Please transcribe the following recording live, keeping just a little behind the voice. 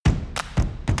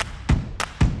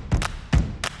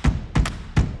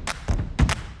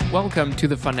Welcome to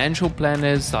the Financial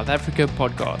Planners South Africa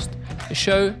podcast, a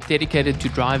show dedicated to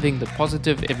driving the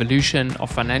positive evolution of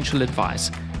financial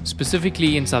advice,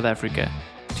 specifically in South Africa.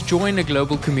 To join a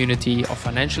global community of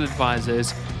financial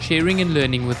advisors, sharing and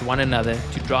learning with one another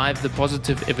to drive the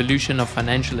positive evolution of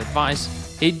financial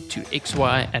advice, head to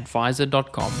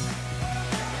xyadvisor.com.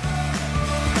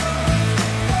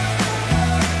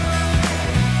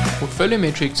 Portfolio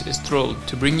Metrics is thrilled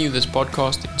to bring you this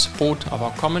podcast in support of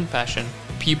our common passion,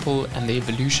 people, and the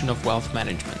evolution of wealth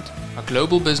management. Our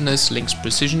global business links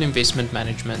precision investment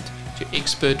management to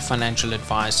expert financial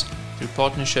advice through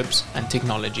partnerships and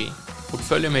technology.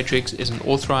 Portfolio Metrics is an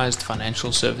authorized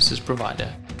financial services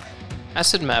provider.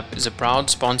 AssetMap is a proud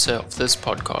sponsor of this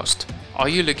podcast. Are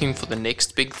you looking for the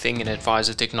next big thing in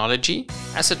advisor technology?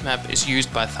 AssetMap is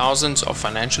used by thousands of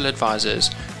financial advisors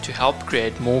to help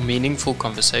create more meaningful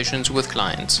conversations with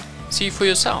clients. See for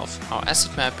yourself how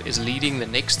AssetMap is leading the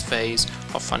next phase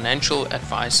of financial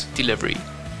advice delivery.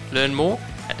 Learn more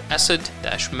at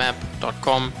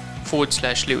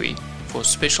asset-map.com/Louis for a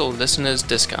special listeners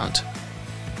discount.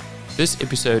 This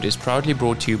episode is proudly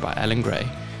brought to you by Alan Gray.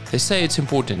 They say it's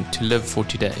important to live for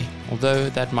today. Although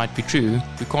that might be true,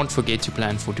 we can't forget to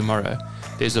plan for tomorrow.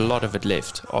 There's a lot of it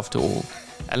left, after all.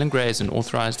 Alan Gray is an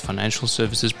authorized financial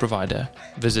services provider.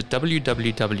 Visit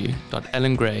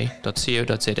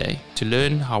www.alangray.co.za to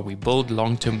learn how we build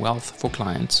long-term wealth for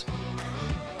clients.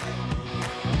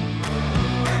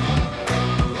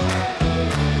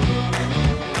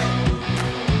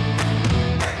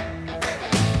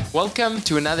 Welcome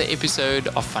to another episode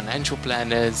of Financial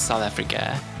Planners South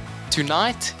Africa.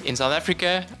 Tonight in South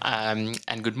Africa,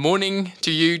 and good morning to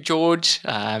you, George.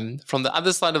 From the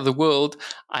other side of the world,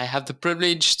 I have the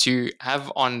privilege to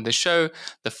have on the show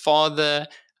the father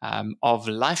of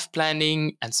life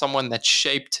planning and someone that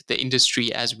shaped the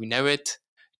industry as we know it,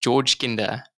 George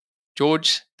Kinder.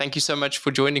 George, thank you so much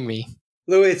for joining me.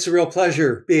 Louis, it's a real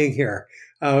pleasure being here.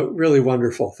 Really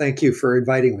wonderful. Thank you for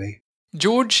inviting me.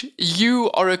 George, you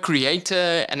are a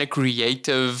creator and a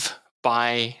creative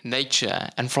by nature,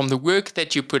 and from the work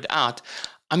that you put out,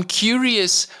 I'm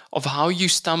curious of how you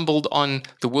stumbled on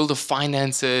the world of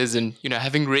finances and,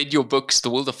 having read your books, the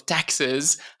world of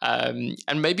taxes, and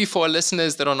maybe for our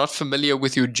listeners that are not familiar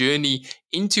with your journey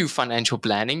into financial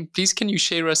planning, please can you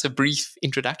share us a brief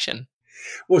introduction?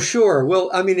 Well, sure. Well,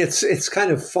 I mean, it's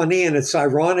kind of funny and it's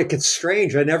ironic. It's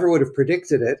strange. I never would have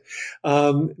predicted it.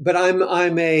 But I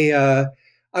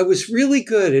was really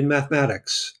good in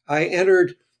mathematics. I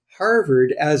entered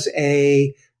Harvard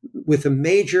with a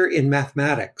major in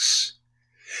mathematics,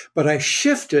 but I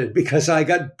shifted because I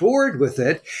got bored with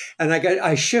it, and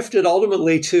I shifted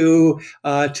ultimately to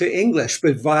English.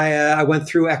 But I went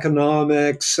through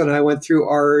economics and I went through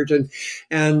art,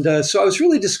 and so I was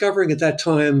really discovering at that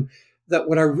time that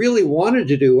what I really wanted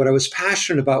to do, what I was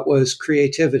passionate about, was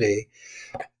creativity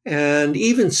and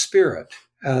even spirit.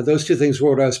 Those two things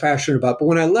were what I was passionate about. But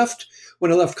when I left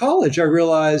college, I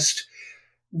realized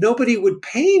nobody would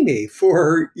pay me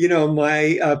for,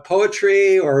 my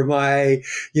poetry or my,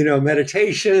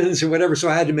 meditations or whatever. So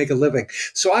I had to make a living.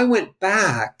 So I went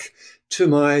back to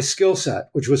my skill set,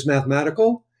 which was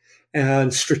mathematical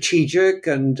and strategic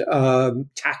and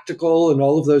tactical and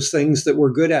all of those things that we're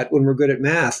good at when we're good at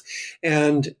math.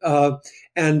 And I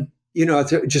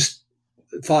just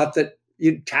thought that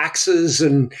taxes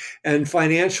and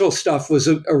financial stuff was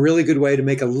a really good way to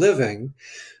make a living,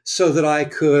 so that I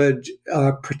could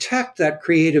protect that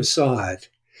creative side,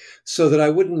 so that I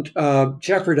wouldn't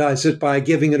jeopardize it by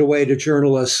giving it away to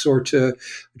journalists or to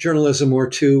journalism or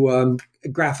to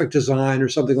graphic design or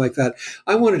something like that.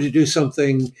 I wanted to do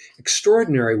something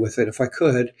extraordinary with it if I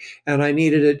could, and I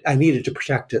needed to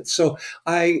protect it. So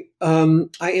I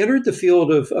entered the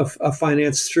field of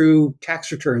finance through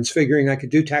tax returns, figuring I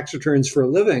could do tax returns for a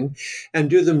living and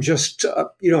do them just a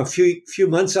few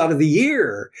months out of the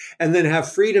year, and then have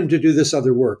freedom to do this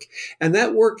other work. And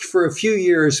that worked for a few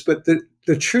years, but the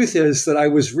truth is that I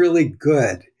was really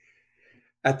good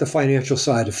at the financial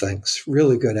side of things,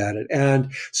 really good at it.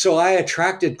 And so I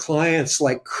attracted clients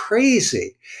like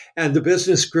crazy, and the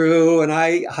business grew, and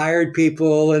I hired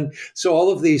people. And so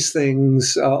all of these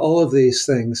things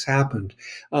happened.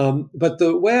 But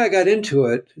the way I got into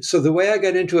it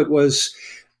was,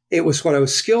 it was what I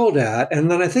was skilled at. And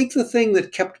then I think the thing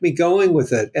that kept me going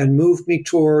with it and moved me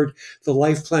toward the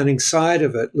life planning side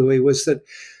of it, Louis, was that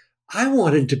I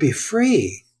wanted to be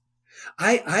free.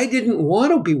 I didn't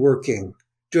want to be working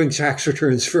doing tax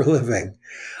returns for a living.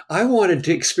 I wanted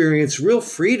to experience real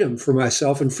freedom for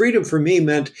myself. And freedom for me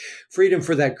meant freedom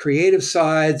for that creative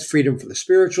side, freedom for the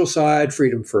spiritual side,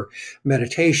 freedom for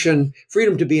meditation,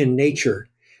 freedom to be in nature.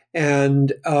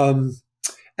 And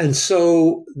And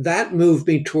so that moved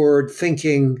me toward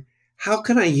thinking, how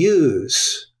can I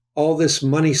use all this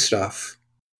money stuff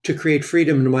to create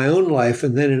freedom in my own life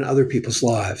and then in other people's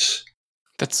lives?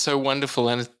 That's so wonderful.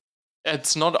 And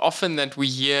it's not often that we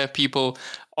hear people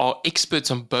are experts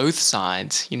on both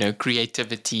sides,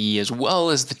 creativity as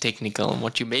well as the technical. And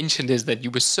what you mentioned is that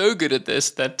you were so good at this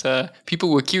that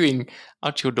people were queuing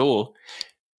out your door.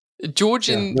 George,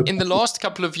 in the last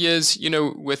couple of years,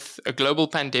 with a global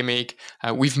pandemic,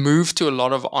 we've moved to a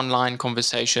lot of online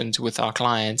conversations with our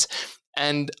clients.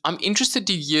 And I'm interested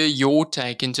to hear your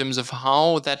take in terms of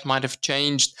how that might have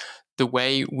changed the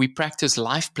way we practice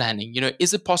life planning.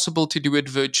 Is it possible to do it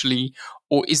virtually,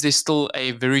 or is there still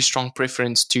a very strong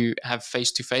preference to have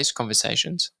face-to-face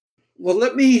conversations? Well,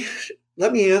 let me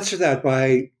answer that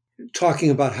by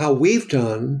talking about how we've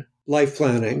done life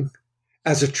planning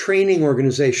as a training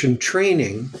organization,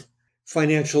 training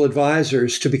financial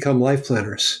advisors to become life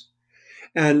planners.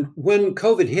 And when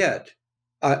COVID hit,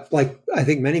 like I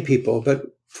think many people, but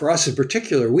for us in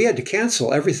particular, we had to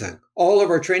cancel everything. All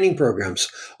of our training programs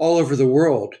all over the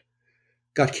world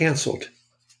got canceled.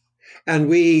 And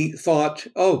we thought,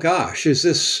 oh gosh, is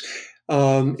this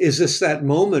that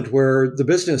moment where the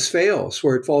business fails,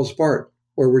 where it falls apart,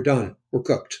 where we're done, we're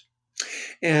cooked?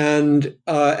 And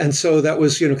so that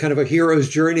was, kind of a hero's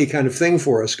journey kind of thing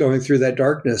for us, going through that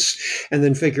darkness and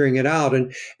then figuring it out.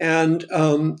 And I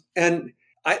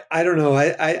don't know,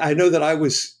 I know that I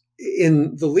was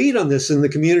in the lead on this in the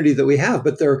community that we have,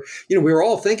 but we were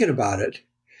all thinking about it.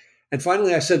 And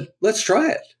finally I said, let's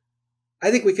try it. I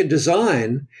think we can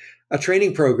design a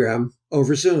training program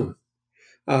over Zoom,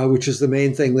 which is the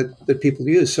main thing that people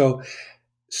use.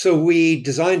 So we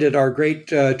designed it. Our great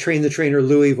train the trainer,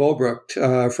 Louis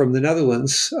Volbrucht from the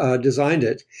Netherlands, designed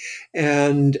it.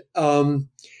 And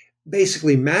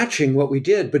basically matching what we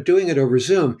did, but doing it over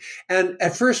Zoom. And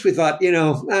at first we thought,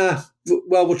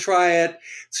 we'll try it.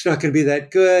 It's not going to be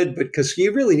that good, but because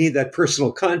you really need that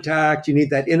personal contact, you need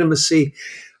that intimacy.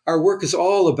 Our work is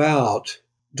all about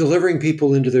delivering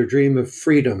people into their dream of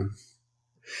freedom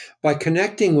by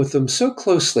connecting with them so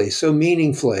closely, so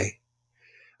meaningfully.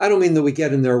 I don't mean that we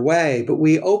get in their way, but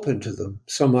we open to them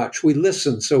so much. We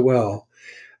listen so well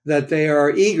that they are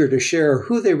eager to share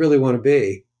who they really want to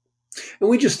be. And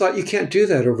we just thought, you can't do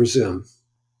that over Zoom.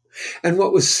 And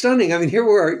what was stunning, here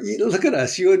we are, look at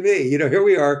us, you and me, here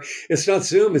we are. It's not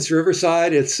Zoom, it's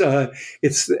Riverside. It's a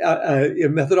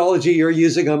methodology you're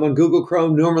using. I'm on Google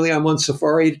Chrome. Normally I'm on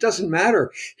Safari. It doesn't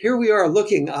matter. Here we are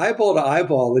looking eyeball to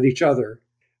eyeball at each other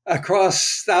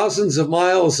across thousands of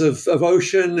miles of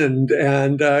ocean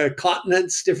and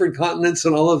continents, different continents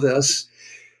and all of this.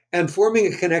 And forming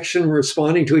a connection,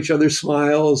 responding to each other's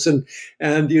smiles and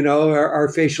our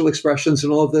facial expressions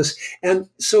and all of this. And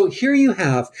so here you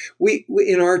have, we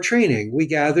in our training, we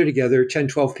gather together 10,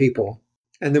 12 people,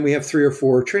 and then we have 3 or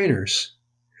 4 trainers.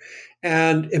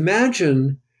 And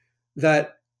imagine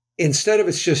that instead of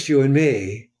it's just you and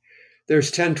me,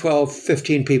 there's 10, 12,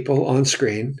 15 people on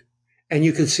screen, and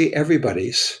you can see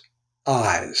everybody's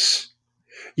eyes.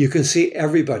 You can see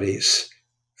everybody's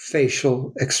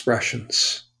facial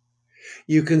expressions.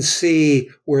 You can see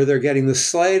where they're getting the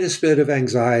slightest bit of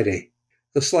anxiety,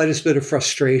 the slightest bit of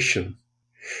frustration.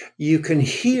 You can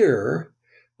hear,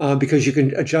 because you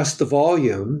can adjust the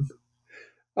volume,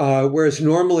 whereas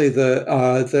normally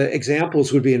the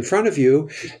examples would be in front of you,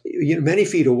 many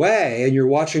feet away, and you're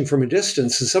watching from a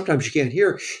distance, and sometimes you can't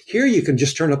hear. Here you can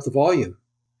just turn up the volume.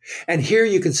 And here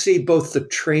you can see both the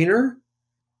trainer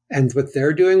and what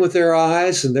they're doing with their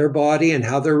eyes and their body and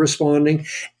how they're responding,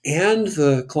 and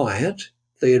the client,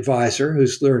 the advisor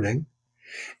who's learning.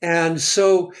 And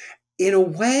so in a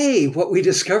way, what we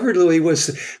discovered, Louis,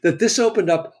 was that this opened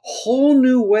up whole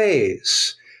new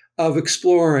ways of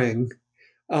exploring,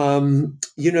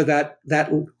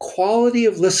 that quality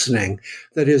of listening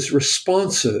that is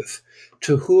responsive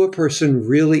to who a person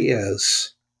really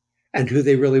is and who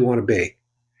they really want to be.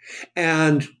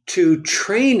 And to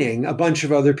training a bunch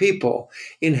of other people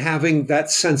in having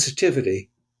that sensitivity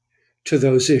to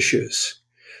those issues.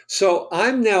 So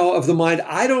I'm now of the mind,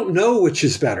 I don't know which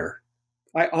is better.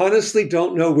 I honestly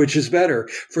don't know which is better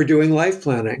for doing life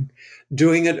planning,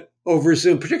 doing it over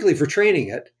Zoom, particularly for training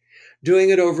it, doing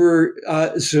it over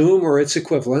Zoom or its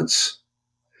equivalents,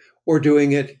 or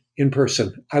doing it in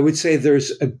person. I would say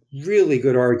there's a really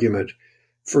good argument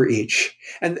for each.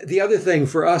 And the other thing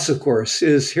for us, of course,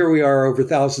 is here we are over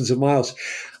thousands of miles.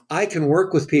 I can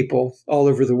work with people all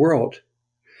over the world.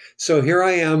 So here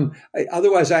I am.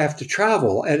 Otherwise, I have to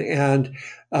travel. And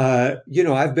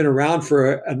I've been around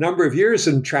for a number of years,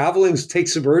 and traveling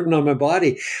takes a burden on my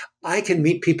body. I can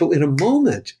meet people in a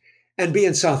moment and be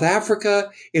in South Africa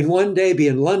in one day, be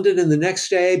in London in the next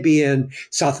day, be in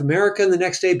South America in the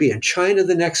next day, be in China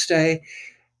the next day,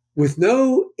 with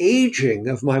no aging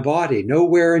of my body, no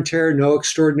wear and tear, no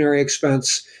extraordinary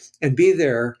expense, and be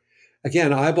there,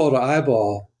 again, eyeball to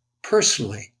eyeball,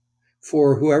 personally,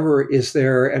 for whoever is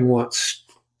there and wants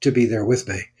to be there with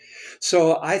me.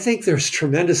 So I think there's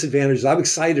tremendous advantages. I'm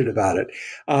excited about it.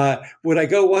 Would I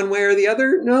go one way or the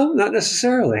other? No, not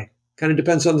necessarily. Kind of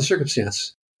depends on the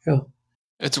circumstance. Yeah.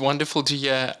 It's wonderful to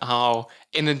hear how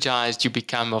energized you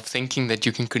become of thinking that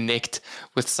you can connect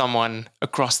with someone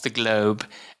across the globe.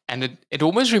 And it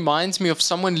almost reminds me of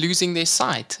someone losing their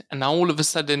sight. And now all of a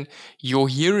sudden, your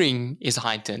hearing is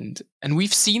heightened. And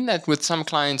we've seen that with some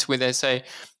clients where they say,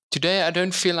 today, I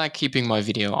don't feel like keeping my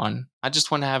video on. I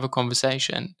just want to have a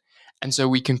conversation. And so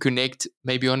we can connect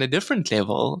maybe on a different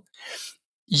level.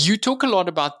 You talk a lot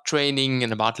about training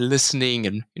and about listening,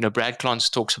 and Brad Klontz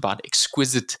talks about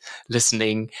exquisite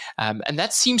listening, and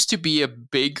that seems to be a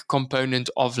big component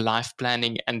of life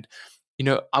planning. And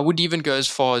I would even go as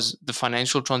far as the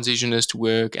financial transitionist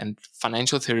work and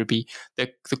financial therapy.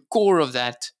 The core of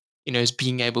that, is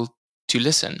being able to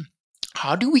listen.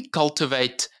 How do we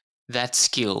cultivate that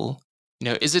skill?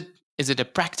 Is it a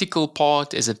practical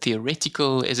part? Is it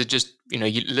theoretical? Is it just,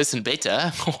 you listen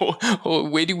better? or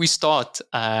where do we start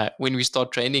when we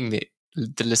start training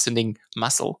the listening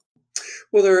muscle?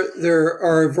 Well, there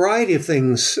are a variety of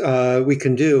things we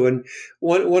can do. And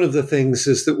one of the things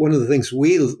is that one of the things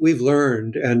we've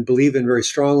learned and believe in very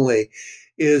strongly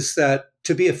is that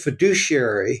to be a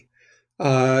fiduciary,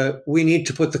 we need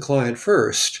to put the client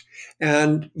first.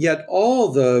 And yet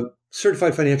all the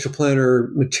certified financial planner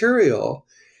material,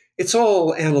 it's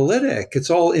all analytic, it's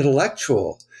all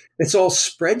intellectual, it's all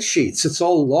spreadsheets, it's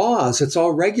all laws, it's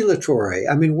all regulatory.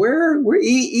 I mean, where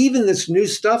even this new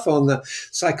stuff on the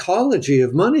psychology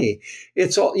of money,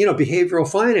 it's all, behavioral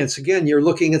finance. Again, you're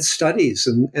looking at studies.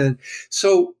 And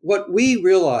so what we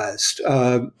realized,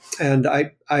 and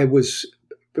I was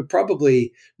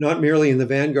probably not merely in the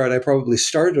vanguard, I probably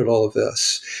started all of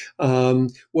this,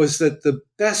 was that the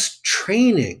best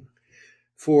training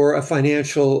for a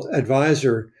financial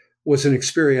advisor was an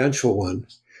experiential one,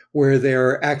 where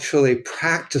they're actually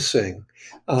practicing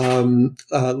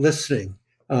listening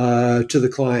to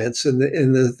the clients in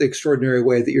the extraordinary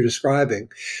way that you're describing,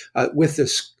 with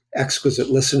this exquisite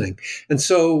listening. And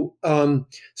so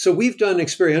we've done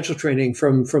experiential training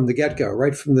from the get-go,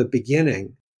 right from the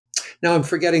beginning. Now I'm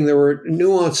forgetting there were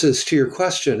nuances to your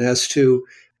question as to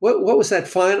what was that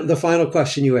the final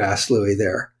question you asked, Louis,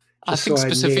 there. I think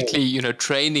specifically,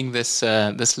 training this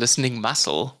listening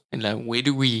muscle. Where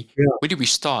do we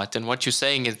start? And what you're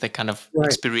saying is the kind of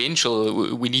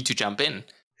experiential. We need to jump in.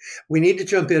 We need to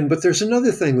jump in, but there's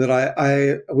another thing that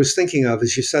I was thinking of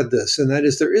as you said this, and that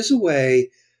is there is a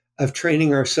way of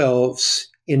training ourselves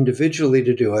individually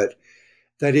to do it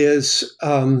that is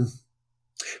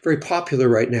very popular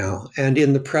right now, and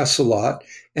in the press a lot,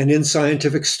 and in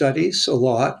scientific studies a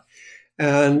lot,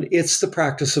 and it's the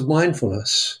practice of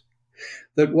mindfulness.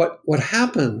 That what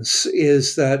happens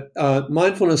is that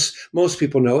mindfulness, most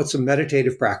people know, it's a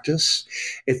meditative practice.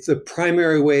 It's the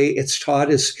primary way it's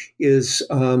taught is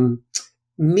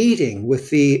meeting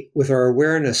with our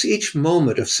awareness, each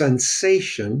moment of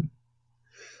sensation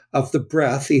of the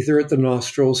breath, either at the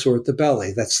nostrils or at the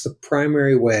belly. That's the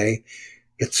primary way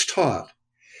it's taught.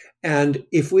 And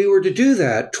if we were to do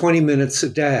that 20 minutes a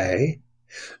day,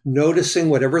 noticing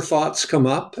whatever thoughts come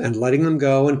up and letting them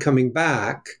go and coming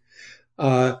back,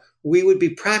 we would be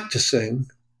practicing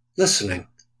listening.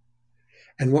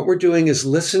 And what we're doing is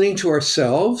listening to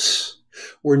ourselves.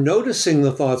 We're noticing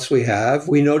the thoughts we have.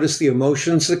 We notice the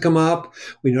emotions that come up.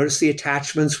 We notice the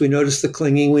attachments. We notice the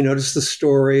clinging. We notice the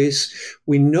stories.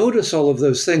 We notice all of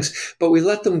those things, but we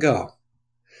let them go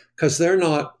because they're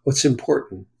not what's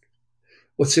important.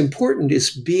 What's important is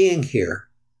being here,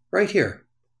 right here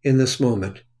in this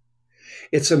moment.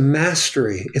 It's a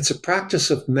mastery. It's a practice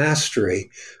of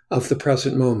mastery of the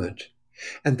present moment.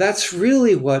 And that's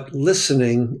really what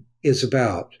listening is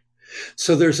about.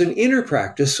 So there's an inner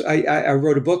practice. I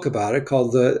wrote a book about it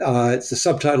called it's the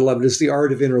subtitle of it is The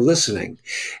Art of Inner Listening.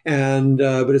 And,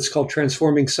 but it's called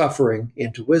Transforming Suffering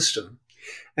into Wisdom.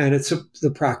 And it's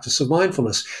the practice of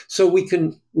mindfulness. So we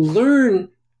can learn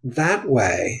that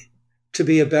way to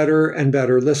be a better and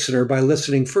better listener by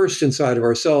listening first inside of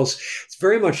ourselves. It's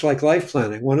very much like life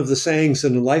planning. One of the sayings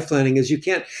in life planning is you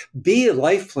can't be a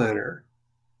life planner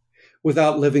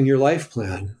without living your life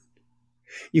plan.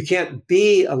 You can't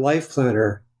be a life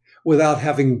planner without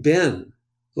having been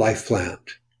life planned.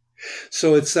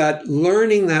 So it's that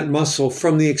learning that muscle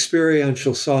from the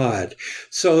experiential side.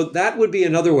 So that would be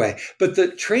another way. But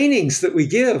the trainings that we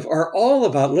give are all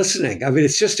about listening. I mean,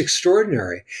 it's just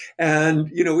extraordinary.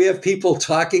 And, we have people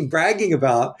bragging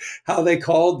about how they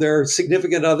called their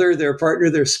significant other, their partner,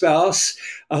 their spouse,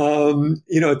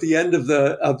 at the end of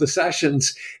the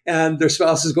sessions, and their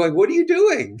spouse is going, "What are you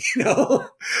doing?"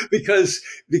 because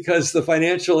the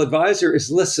financial advisor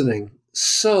is listening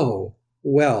so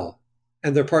well.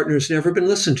 And their partner's never been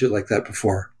listened to like that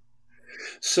before.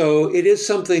 So it is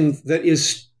something that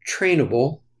is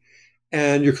trainable,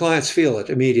 and your clients feel it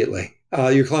immediately.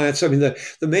 The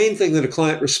main thing that a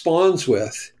client responds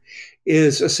with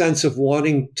is a sense of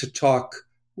wanting to talk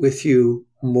with you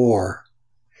more.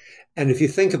 And if you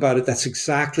think about it, that's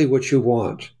exactly what you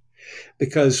want.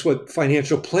 Because what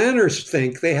financial planners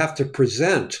think, they have to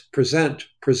present.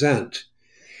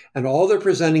 And all they're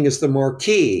presenting is the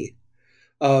marquee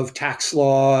of tax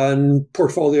law and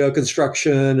portfolio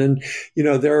construction and,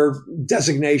 their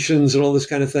designations and all this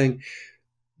kind of thing.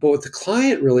 But what the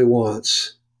client really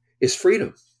wants is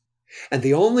freedom. And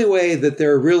the only way that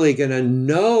they're really going to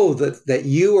know that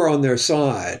you are on their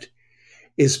side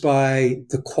is by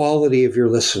the quality of your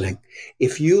listening.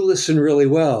 If you listen really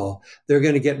well, they're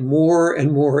going to get more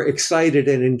and more excited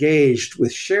and engaged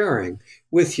with sharing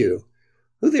with you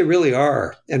who they really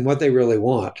are and what they really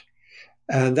want.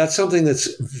 And that's something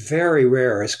that's very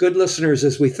rare. As good listeners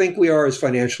as we think we are as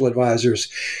financial advisors,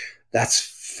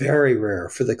 that's very rare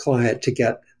for the client to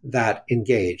get that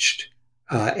engaged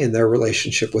in their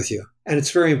relationship with you. And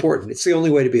it's very important. It's the only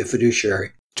way to be a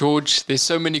fiduciary. George, there's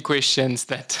so many questions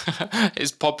that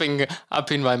is popping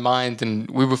up in my mind. And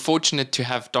we were fortunate to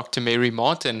have Dr. Mary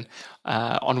Martin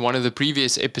on one of the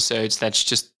previous episodes that's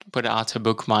just put out her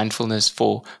book, Mindfulness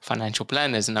for Financial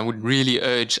Planners. And I would really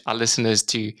urge our listeners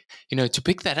to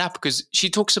pick that up, because she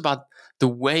talks about the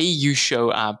way you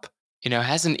show up,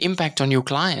 has an impact on your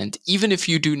client, even if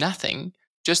you do nothing,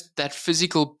 just that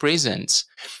physical presence.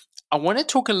 I want to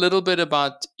talk a little bit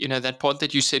about, that part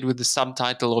that you said with the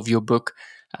subtitle of your book,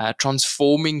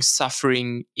 Transforming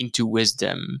Suffering into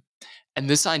Wisdom. And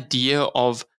this idea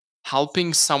of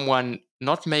helping someone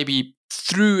not maybe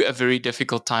through a very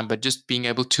difficult time, but just being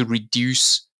able to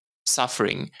reduce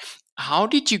suffering. How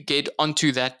did you get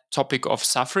onto that topic of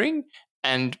suffering?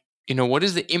 And, what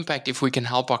is the impact if we can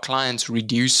help our clients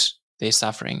reduce their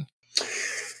suffering?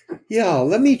 Yeah,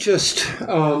 let me just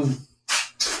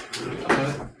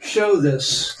show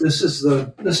this. This is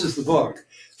the book.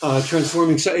 It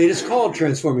is called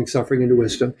Transforming Suffering into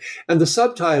Wisdom. And the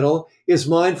subtitle is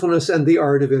Mindfulness and the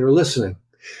Art of Inner Listening.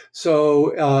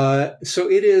 So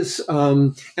it is,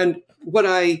 and what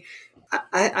I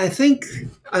think,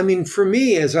 for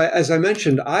me, as I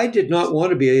mentioned, I did not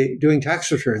want to be doing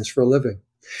tax returns for a living.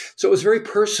 So it was very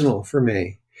personal for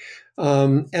me.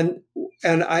 And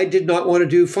I did not want to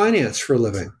do finance for a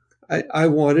living. I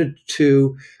wanted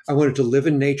to live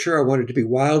in nature. I wanted to be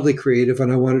wildly creative,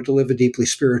 and I wanted to live a deeply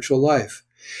spiritual life.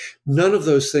 None of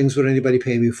those things would anybody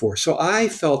pay me for. So I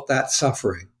felt that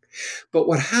suffering. But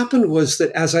what happened was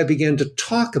that as I began to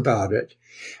talk about it,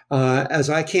 as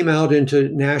I came out into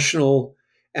national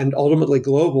and ultimately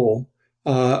global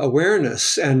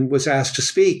awareness and was asked to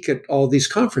speak at all these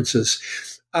conferences,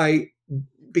 I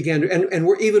began to, and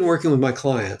we're even working with my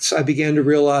clients, I began to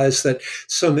realize that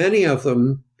so many of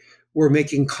them were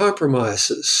making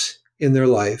compromises in their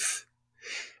life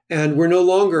and were no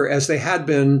longer, as they had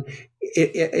been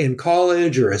in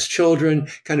college or as children,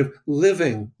 kind of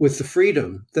living with the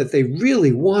freedom that they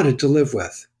really wanted to live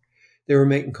with. They were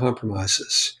making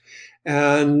compromises.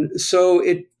 And so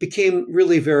it became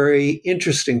really very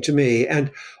interesting to me.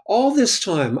 And all this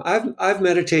time, I've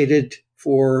meditated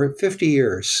for 50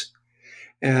 years.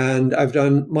 And I've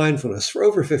done mindfulness for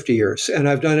over 50 years. And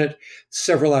I've done it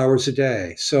several hours a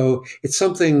day. So it's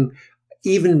something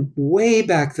even way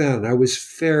back then I was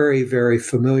very, very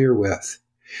familiar with.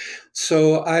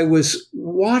 So I was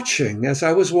watching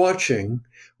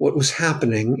what was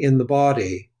happening in the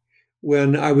body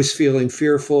when I was feeling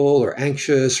fearful or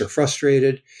anxious or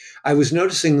frustrated. I was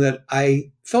noticing that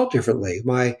I felt differently.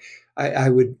 I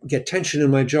would get tension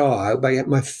in my jaw.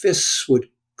 My fists would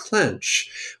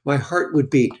clench. My heart would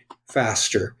beat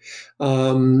faster.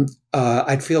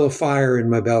 I'd feel a fire in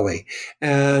my belly.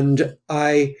 And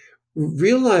I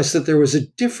realized that there was a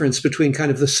difference between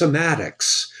kind of the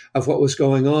somatics of what was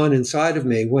going on inside of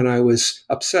me when I was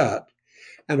upset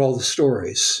and all the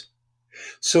stories.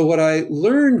 So what I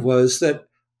learned was that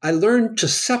I learned to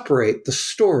separate the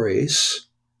stories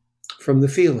from the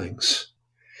feelings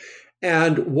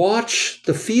and watch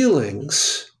the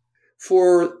feelings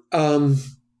for,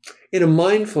 in a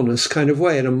mindfulness kind of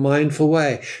way, in a mindful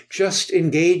way, just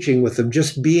engaging with them,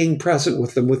 just being present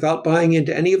with them without buying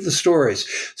into any of the stories.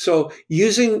 So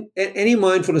using any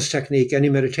mindfulness technique, any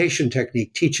meditation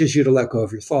technique teaches you to let go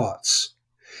of your thoughts.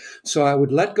 So I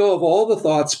would let go of all the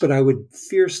thoughts, but I would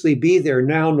fiercely be there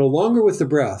now, no longer with the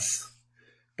breath,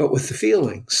 but with the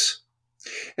feelings.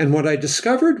 And what I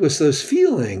discovered was those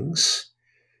feelings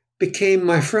became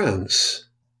my friends,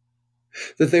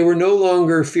 that they were no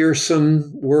longer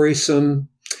fearsome, worrisome.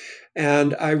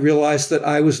 And I realized that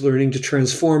I was learning to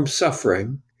transform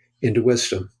suffering into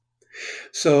wisdom.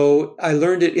 So I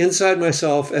learned it inside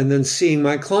myself, and then seeing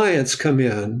my clients come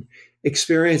in,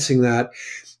 experiencing that,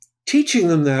 teaching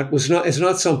them that is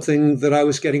not something that I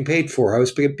was getting paid for. I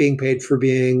was being paid for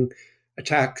being a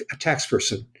tax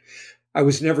person. I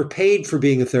was never paid for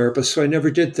being a therapist, so I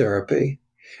never did therapy.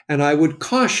 And I would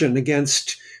caution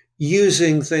against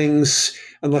using things,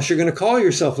 unless you're going to call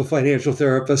yourself a financial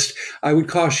therapist, I would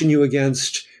caution you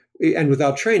against, and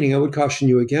without training, I would caution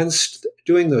you against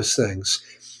doing those things.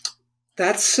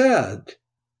 That said,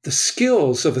 the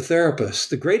skills of a therapist,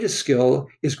 the greatest skill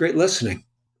is great listening.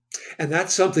 And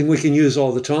that's something we can use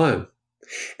all the time.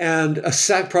 And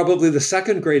probably the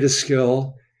second greatest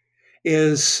skill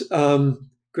is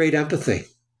great empathy.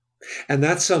 And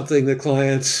that's something that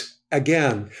clients,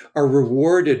 again, are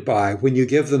rewarded by when you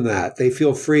give them that. They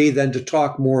feel free then to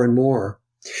talk more and more.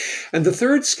 And the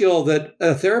third skill that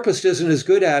a therapist isn't as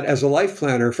good at as a life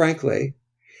planner, frankly,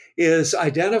 is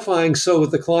identifying so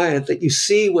with the client that you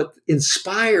see what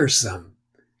inspires them.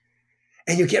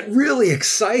 And you get really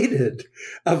excited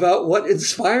about what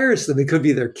inspires them. It could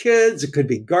be their kids, it could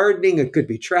be gardening, it could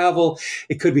be travel,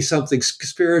 it could be something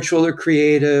spiritual or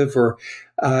creative or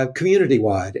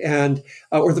community-wide, and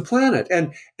or the planet.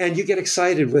 And you get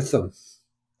excited with them.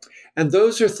 And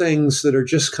those are things that are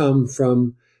just come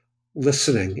from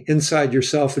listening inside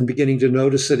yourself and beginning to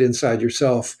notice it inside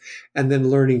yourself, and then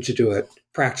learning to do it,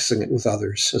 practicing it with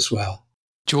others as well.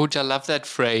 George, I love that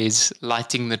phrase,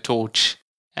 lighting the torch.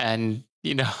 And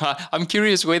I'm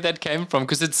curious where that came from,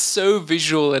 because it's so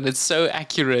visual and it's so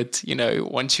accurate,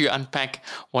 once you unpack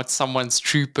what someone's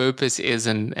true purpose is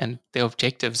and their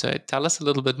objective. So tell us a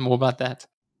little bit more about that.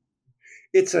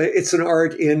 It's an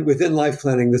art within life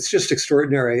planning that's just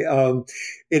extraordinary.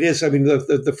 It is. I mean,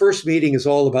 the first meeting is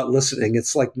all about listening.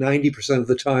 It's like 90% of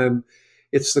the time,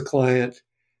 it's the client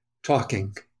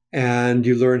talking. And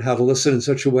you learn how to listen in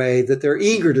such a way that they're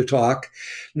eager to talk,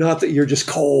 not that you're just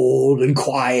cold and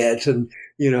quiet and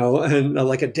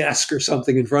like a desk or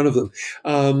something in front of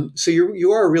them. So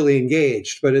you are really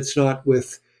engaged, but it's not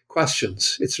with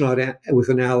questions. It's not with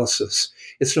analysis.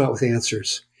 It's not with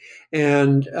answers.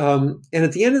 And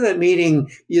at the end of that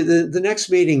meeting, the next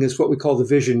meeting is what we call the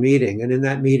vision meeting. And in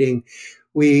that meeting,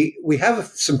 we have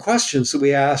some questions that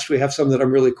we asked. We have some that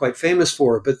I'm really quite famous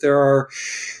for, but there are.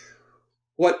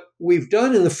 What we've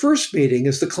done in the first meeting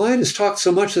is the client has talked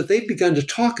so much that they've begun to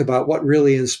talk about what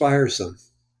really inspires them.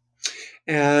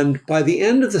 And by the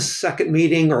end of the second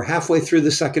meeting, or halfway through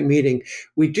the second meeting,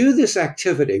 we do this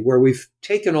activity where we've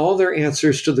taken all their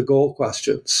answers to the goal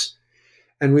questions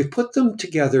and we've put them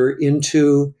together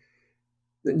into,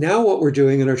 now what we're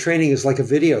doing in our training is like a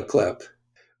video clip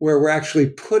where we're actually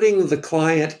putting the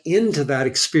client into that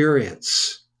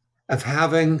experience of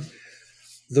having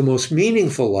the most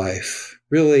meaningful life,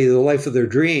 really the life of their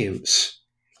dreams,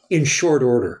 in short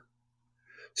order.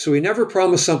 So we never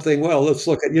promise something, well, let's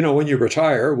look at, when you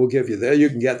retire, we'll give you that, you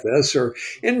can get this, or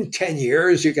in 10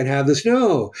 years, you can have this.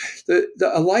 No,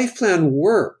 a life plan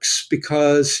works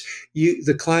because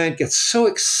the client gets so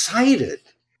excited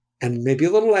and maybe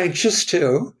a little anxious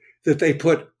too, that they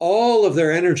put all of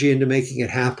their energy into making it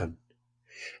happen.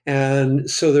 And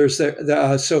so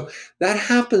so that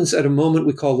happens at a moment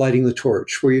we call lighting the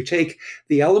torch, where you take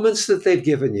the elements that they've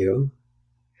given you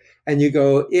and you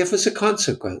go, if as a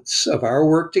consequence of our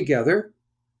work together,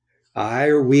 I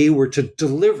or we were to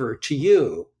deliver to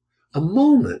you a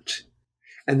moment,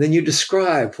 and then you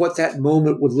describe what that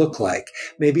moment would look like.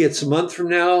 Maybe it's a month from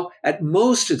now. At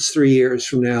most, it's 3 years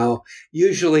from now.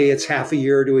 Usually it's half a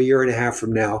year to a year and a half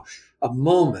from now. A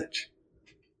moment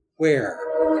where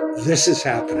this is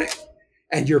happening.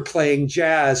 And you're playing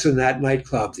jazz in that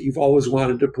nightclub that you've always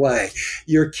wanted to play.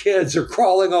 Your kids are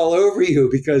crawling all over you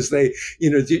because they,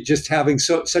 just having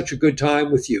such a good time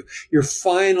with you. You're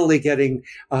finally getting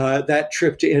that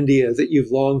trip to India that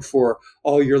you've longed for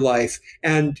all your life.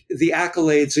 And the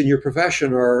accolades in your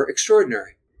profession are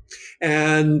extraordinary.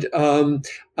 And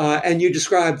you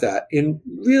describe that in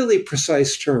really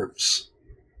precise terms,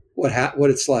 what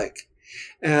it's like.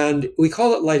 And we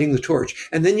call it lighting the torch.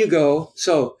 And then you go,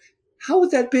 so how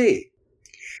would that be?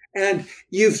 And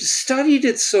you've studied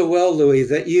it so well, Louis,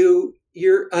 that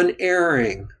you're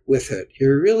unerring with it.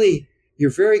 You're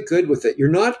very good with it. You're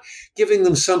not giving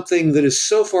them something that is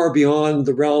so far beyond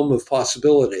the realm of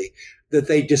possibility that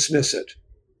they dismiss it.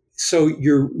 So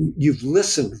you've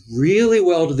listened really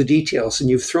well to the details, and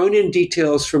you've thrown in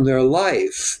details from their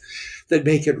life that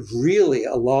make it really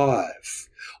alive.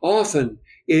 Often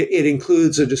it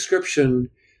includes a description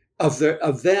of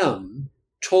them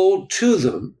told to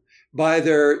them by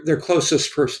their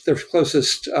closest person,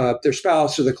 their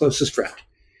spouse or their closest friend,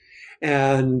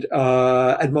 and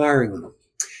admiring them.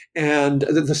 And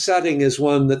the setting is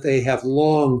one that they have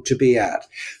longed to be at,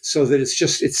 so that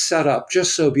it's set up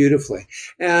just so beautifully,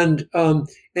 and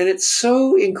it's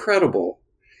so incredible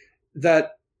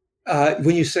that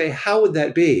when you say, "How would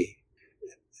that be?"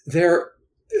 they're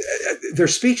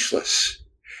speechless.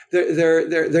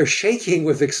 They're shaking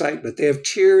with excitement. They have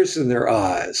tears in their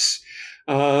eyes.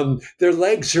 Their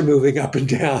legs are moving up and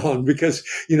down because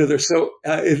they're so.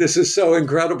 This is so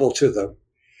incredible to them,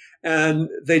 and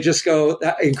they just go,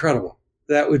 "Incredible!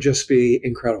 That would just be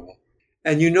incredible."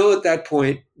 And at that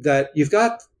point that you've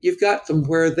got them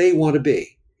where they want to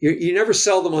be. You never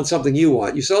sell them on something you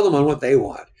want. You sell them on what they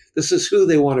want. This is who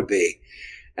they want to be,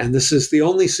 and this is the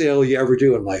only sale you ever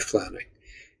do in life planning.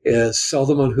 Is sell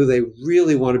them on who they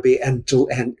really want to be and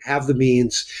have the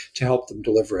means to help them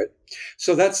deliver it.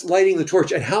 So that's lighting the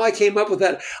torch. And how I came up with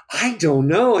that, I don't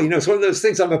know. It's one of those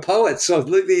things. I'm a poet, so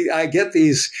I get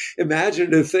these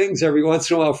imaginative things every once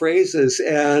in a while, phrases,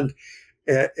 and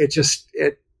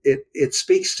it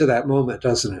speaks to that moment,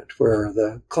 doesn't it, where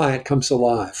the client comes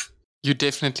alive. You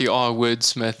definitely are a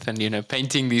wordsmith, and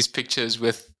painting these pictures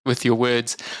with your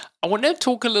words. I want to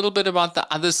talk a little bit about the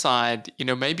other side,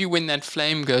 maybe when that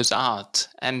flame goes out.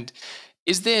 And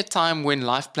is there a time when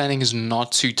life planning is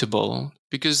not suitable?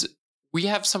 Because we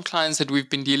have some clients that we've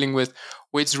been dealing with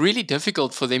where it's really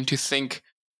difficult for them to think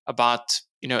about,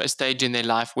 a stage in their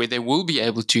life where they will be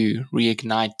able to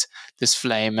reignite this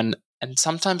flame. And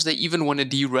sometimes they even want to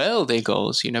derail their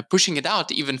goals, pushing it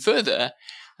out even further.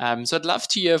 So I'd love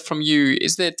to hear from you.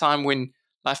 Is there a time when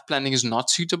life planning is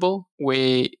not suitable,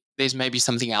 where there's maybe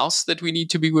something else that we need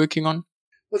to be working on?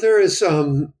 Well, there is.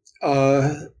 You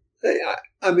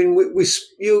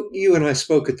and I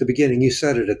spoke at the beginning. You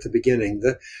said it at the beginning.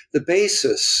 The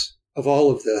basis of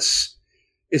all of this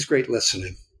is great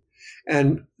listening,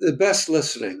 and the best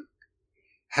listening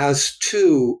has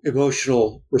two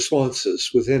emotional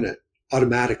responses within it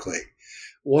automatically.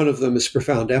 One of them is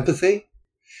profound empathy,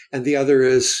 and the other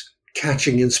is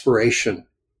catching inspiration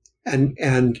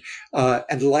and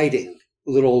lighting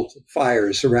little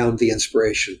fires around the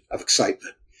inspiration of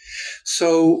excitement.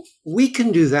 So we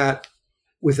can do that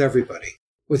with everybody,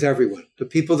 with everyone. The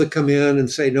people that come in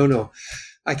and say, no,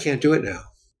 I can't do it now.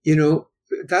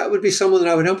 That would be someone that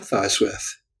I would empathize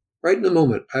with right in the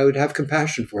moment. I would have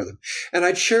compassion for them, and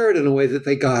I'd share it in a way that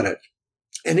they got it.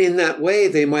 And in that way,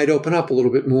 they might open up a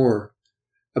little bit more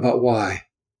about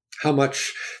how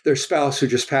much their spouse who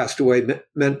just passed away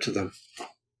meant to them,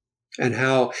 and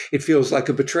how it feels like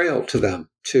a betrayal to them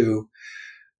to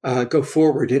go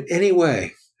forward in any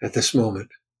way at this moment.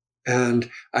 And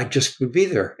I just would be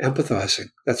there empathizing.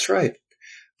 That's right.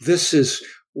 This is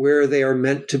where they are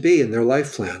meant to be in their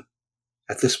life plan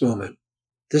at this moment.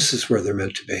 This is where they're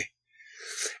meant to be.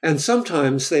 And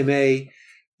sometimes they may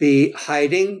be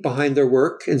hiding behind their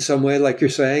work in some way, like you're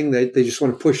saying. They just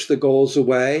want to push the goals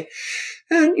away.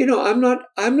 And, I'm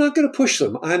not going to push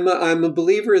them. I'm a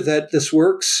believer that this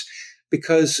works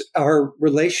because our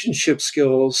relationship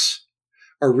skills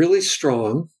are really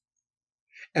strong,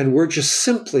 and we're just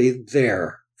simply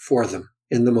there for them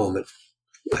in the moment,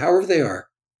 however they are.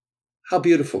 How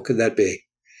beautiful could that be?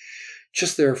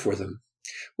 Just there for them.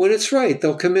 When it's right,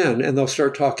 they'll come in and they'll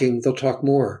start talking. They'll talk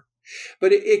more.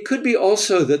 But it could be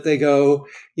also that they go,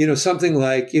 something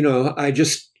like, I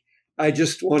just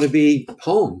want to be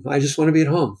home. I just want to be at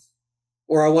home,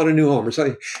 or I want a new home, or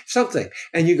something.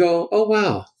 And you go, oh,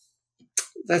 wow,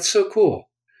 that's so cool.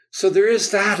 So there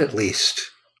is that at least.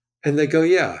 And they go,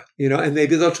 yeah, and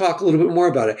maybe they'll talk a little bit more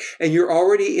about it. And you're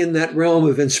already in that realm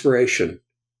of inspiration.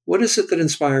 What is it that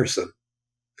inspires them?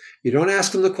 You don't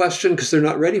ask them the question because they're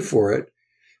not ready for it,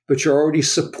 but you're already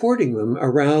supporting them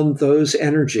around those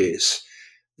energies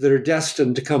that are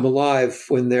destined to come alive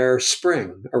when their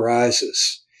spring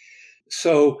arises.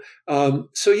 So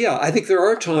yeah, I think there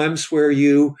are times where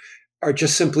you are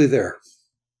just simply there.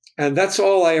 And that's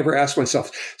all I ever ask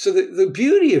myself. So the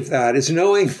beauty of that is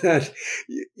knowing that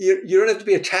you don't have to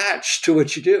be attached to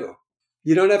what you do.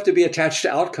 You don't have to be attached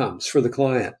to outcomes for the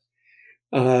client.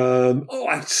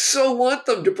 I so want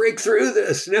them to break through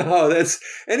this. No, that's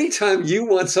anytime you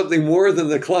want something more than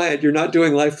the client, you're not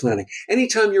doing life planning.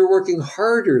 Anytime you're working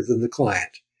harder than the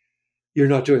client, you're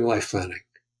not doing life planning.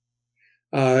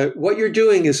 What you're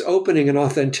doing is opening an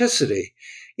authenticity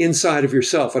inside of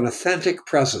yourself, an authentic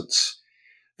presence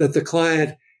that the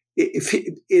client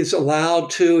is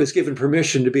given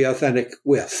permission to be authentic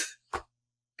with.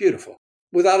 Beautiful.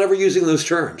 Without ever using those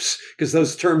terms, because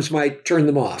those terms might turn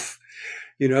them off.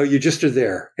 You just are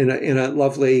there in a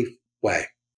lovely way.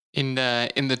 In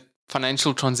the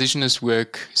financial transitionist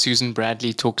work, Susan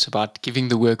Bradley talks about giving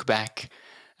the work back.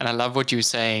 And I love what you're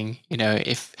saying.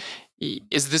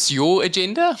 Is this your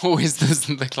agenda or is this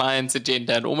the client's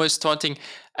agenda? And almost starting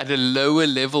at a lower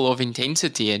level of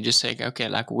intensity and just saying, okay,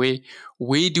 like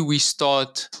where do we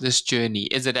start this journey?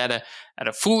 Is it at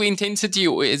a full intensity,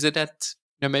 or is it at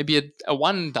maybe a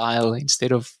 1 dial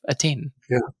instead of a 10?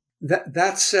 Yeah.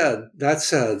 That said,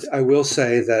 I will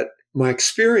say that my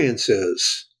experience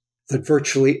is that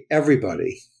virtually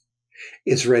everybody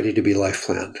is ready to be life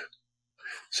planned.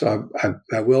 So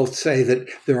I will say that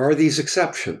there are these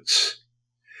exceptions,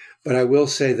 but I will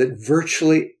say that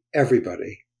virtually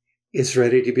everybody is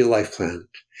ready to be life planned.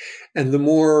 And the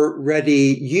more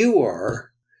ready you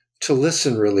are to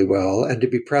listen really well and to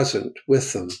be present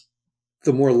with them,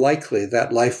 the more likely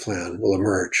that life plan will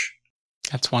emerge.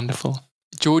 That's wonderful.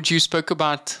 George, you spoke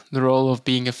about the role of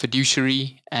being a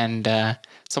fiduciary, and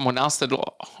someone else that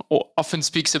often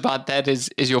speaks about that is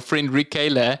your friend Rick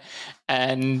Kahler.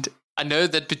 And I know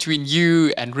that between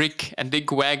you and Rick and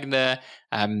Dick Wagner,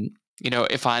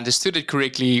 if I understood it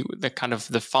correctly,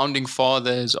 the founding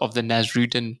fathers of the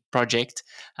Nasrudin Project.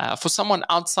 For someone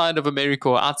outside of America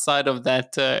or outside of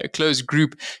that closed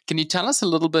group, can you tell us a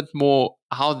little bit more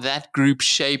how that group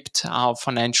shaped how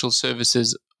financial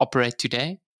services operate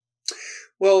today?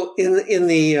 Well,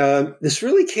 this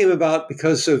really came about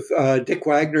because of Dick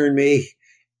Wagner and me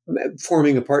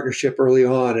forming a partnership early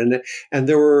on, and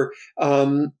there were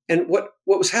and what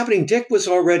was happening. Dick was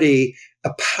already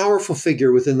a powerful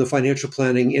figure within the financial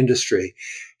planning industry.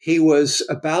 He was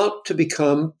about to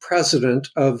become president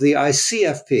of the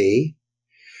ICFP,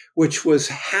 which was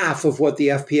half of what the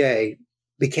FPA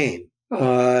became.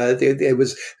 It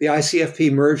was the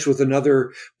ICFP merged with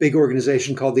another big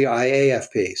organization called the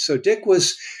IAFP. So Dick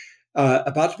was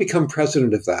about to become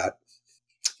president of that,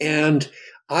 and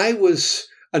I was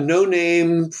a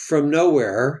no-name from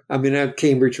nowhere. I mean, I'm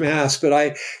Cambridge, Mass,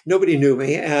 but nobody knew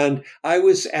me. And I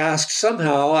was asked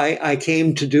somehow, I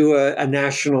came to do a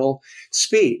national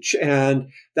speech. And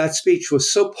that speech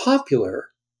was so popular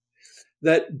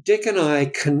that Dick and I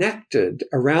connected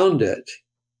around it.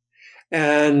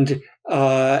 And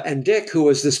Dick, who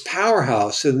was this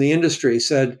powerhouse in the industry,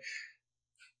 said,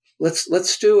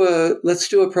 let's do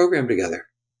a program together.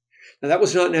 Now, that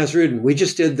was not Nasrudin. We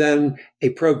just did then a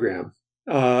program.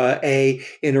 In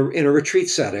a retreat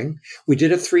setting. We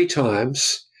did it 3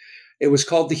 times. It was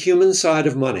called The Human Side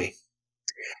of Money.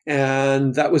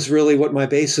 And that was really what my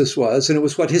basis was. And it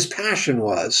was what his passion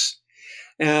was.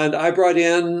 And I brought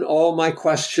in all my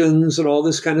questions and all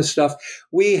this kind of stuff.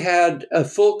 We had a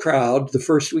full crowd.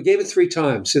 We gave it 3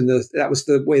 times. That was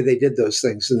the way they did those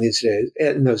things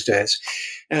in those days.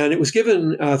 And it was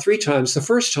given 3 times. The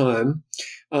first time,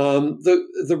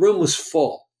 the room was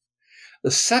full. The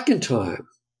second time,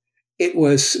 it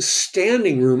was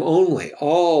standing room only,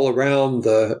 all around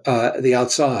the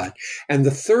outside. And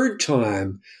the third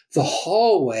time, the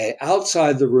hallway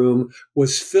outside the room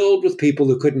was filled with people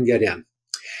who couldn't get in.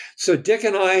 So Dick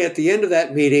and I, at the end of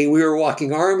that meeting, we were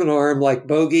walking arm in arm like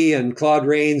Bogey and Claude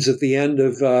Rains at the end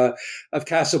of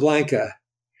Casablanca,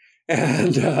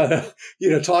 and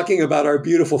talking about our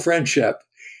beautiful friendship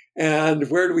and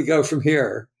where do we go from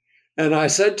here. And I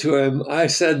said to him,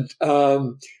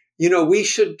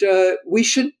 we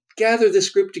should gather this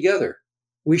group together.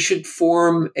 We should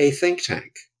form a think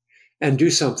tank and do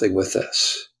something with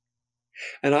this.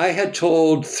 And I had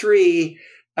told 3,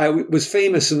 I was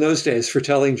famous in those days for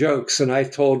telling jokes, and I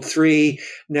told 3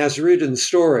 Nasrudin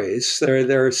stories.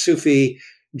 They're Sufi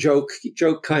joke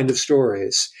kind of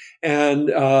stories.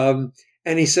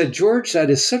 And he said, George,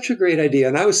 that is such a great idea.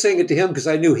 And I was saying it to him because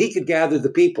I knew he could gather the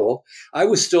people. I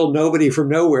was still nobody from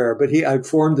nowhere, but I'd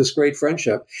formed this great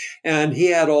friendship. And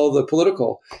he had all the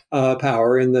political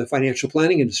power in the financial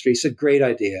planning industry. He said, great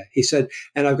idea. He said,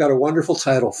 and I've got a wonderful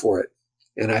title for it.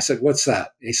 And I said, what's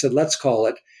that? And he said, let's call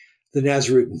it the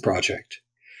Nasrudin Project.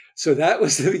 So that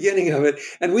was the beginning of it.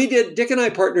 And Dick and I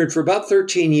partnered for about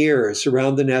 13 years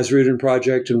around the Nasrudin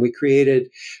Project, and we created,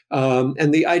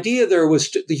 and the idea there was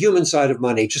the human side of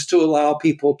money, just to allow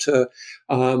people to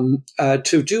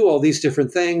do all these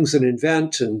different things and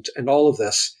invent and all of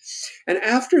this. And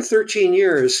after 13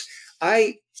 years,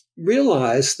 I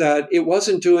realized that it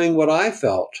wasn't doing what I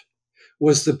felt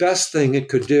was the best thing it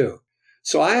could do.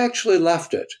 So I actually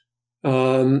left it.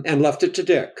 And left it to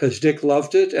Dick because Dick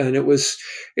loved it and it was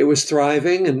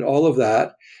thriving and all of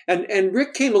that. And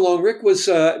Rick came along. Rick was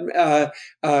in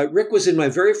my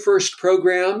very first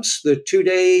programs, the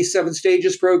 2-day 7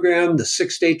 stages program, the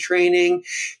 6-day training.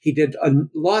 He did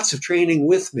lots of training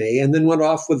with me, and then went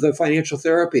off with the financial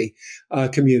therapy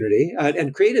community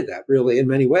and created that really in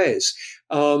many ways.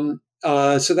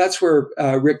 So that's where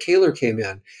Rick Kahler came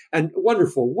in, and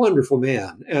wonderful, wonderful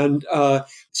man. And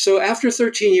so after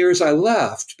 13 years, I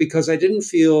left because I didn't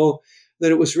feel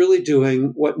that it was really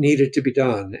doing what needed to be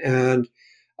done. And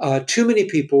too many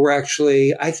people were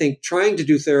actually, I think, trying to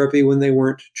do therapy when they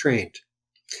weren't trained,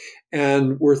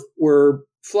 and were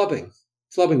flubbing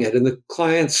it. And the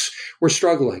clients were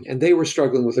struggling, and they were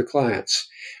struggling with their clients.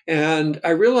 And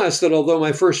I realized that although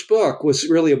my first book was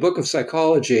really a book of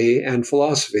psychology and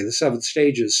philosophy, the 7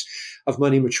 stages of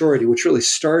money maturity, which really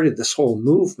started this whole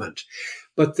movement,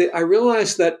 but I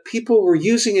realized that people were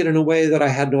using it in a way that I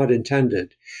had not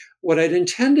intended. What I'd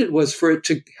intended was for it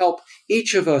to help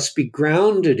each of us be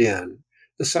grounded in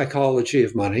the psychology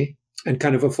of money and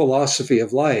kind of a philosophy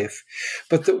of life.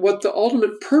 But what the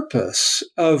ultimate purpose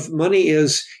of money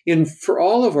is for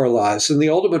all of our lives, and the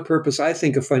ultimate purpose, I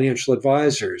think, of financial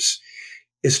advisors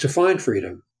is to find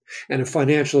freedom, and of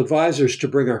financial advisors to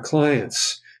bring our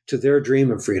clients to their dream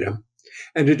of freedom,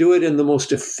 and to do it in the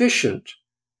most efficient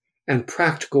and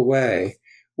practical way,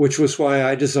 which was why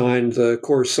I designed the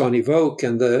course on Evoke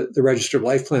and the Registered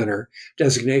Life Planner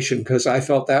designation, because I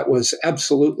felt that was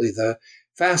absolutely the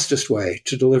fastest way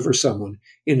to deliver someone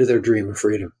into their dream of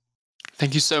freedom.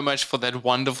 Thank you so much for that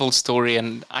wonderful story.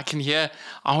 And I can hear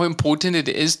how important it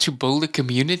is to build a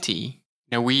community.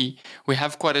 You know, we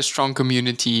have quite a strong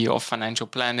community of financial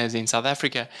planners in South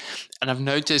Africa. And I've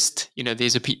noticed,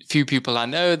 there's a few people I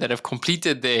know that have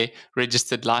completed their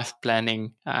registered life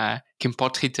planning, Kim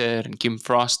Potgieter and Kim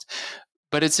Frost,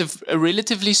 but it's a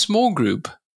relatively small group.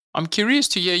 I'm curious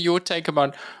to hear your take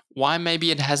about why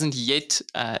maybe it hasn't yet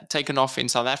taken off in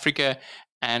South Africa,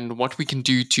 and what we can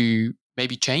do to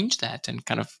maybe change that and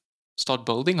kind of start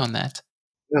building on that.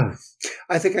 Yeah.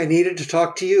 I think I needed to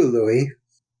talk to you, Louis.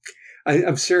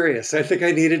 I'm serious. I think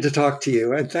I needed to talk to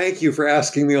you. And thank you for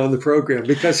asking me on the program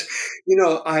because,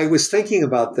 I was thinking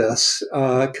about this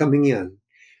coming in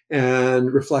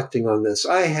and reflecting on this.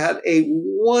 I had a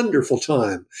wonderful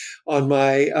time on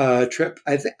my trip.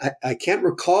 I can't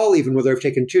recall even whether I've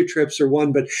taken 2 trips or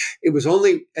 1, but it was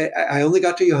I only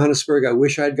got to Johannesburg. I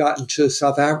wish I'd gotten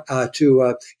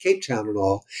to Cape Town and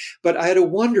all, but I had a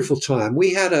wonderful time.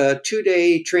 We had a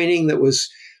 2-day training that was,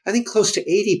 I think, close to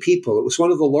 80 people. It was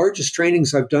one of the largest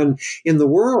trainings I've done in the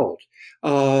world.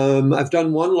 I've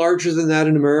done one larger than that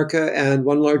in America and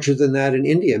one larger than that in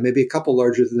India, maybe a couple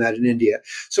larger than that in India.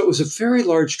 So it was a very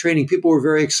large training. People were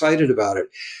very excited about it.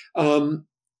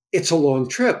 It's a long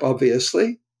trip,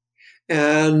 obviously.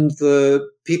 And the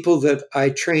people that I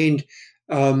trained,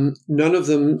 none of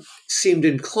them seemed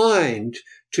inclined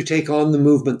to take on the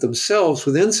movement themselves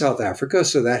within South Africa.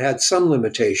 So that had some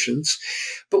limitations.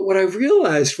 But what I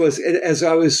realized was, as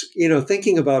I was,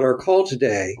 thinking about our call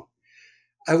today,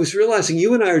 I was realizing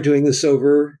you and I are doing this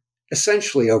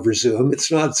essentially over Zoom.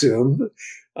 It's not Zoom,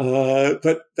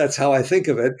 but that's how I think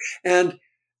of it. And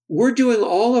we're doing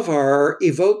all of our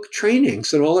Evoke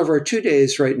trainings and all of our 2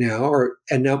 days right now,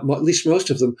 and now at least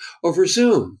most of them, over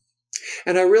Zoom.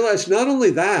 And I realized not only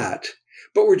that,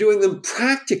 but we're doing them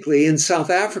practically in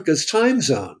South Africa's time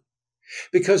zone,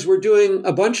 because we're doing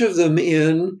a bunch of them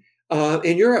in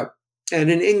Europe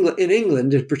and in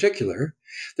England in particular.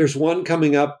 There's one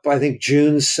coming up, I think,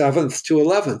 June 7th to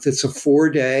 11th. It's a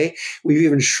 4-day. We've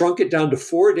even shrunk it down to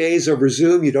 4 days over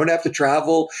Zoom. You don't have to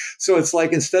travel. So it's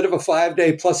like instead of a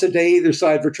 5-day plus a day either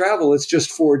side for travel, it's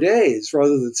just 4 days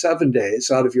rather than 7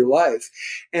 days out of your life.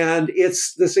 And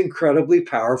it's this incredibly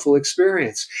powerful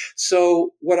experience.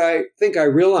 So what I think I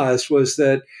realized was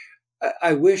that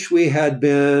I wish we had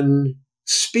been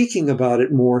speaking about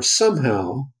it more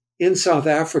somehow in South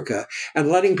Africa and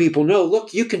letting people know,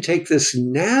 look, you can take this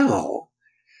now.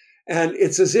 And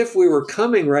it's as if we were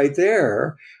coming right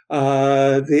there.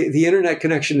 The internet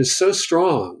connection is so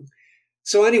strong.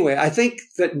 So anyway, I think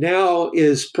that now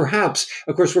is perhaps,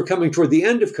 of course, we're coming toward the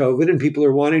end of COVID and people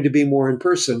are wanting to be more in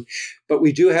person, but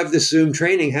we do have this Zoom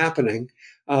training happening.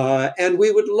 And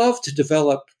we would love to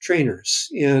develop trainers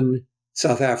in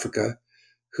South Africa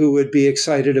who would be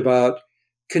excited about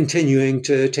continuing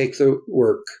to take the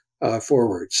work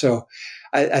forward. So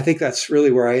I think that's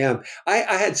really where I am. I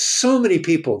had so many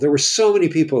people. There were so many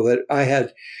people that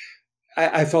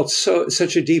I felt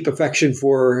such a deep affection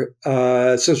for,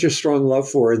 such a strong love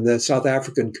for in the South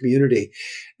African community,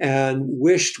 and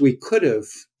wished we could have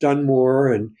done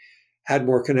more and had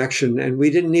more connection. And we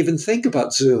didn't even think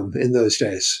about Zoom in those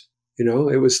days.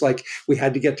 It was like we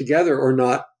had to get together or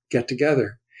not get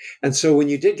together. And so when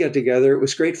you did get together, it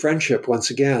was great friendship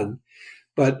once again,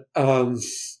 but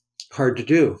hard to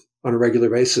do on a regular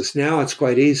basis. Now it's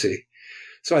quite easy.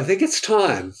 So I think it's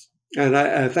time. And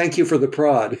I thank you for the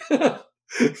prod.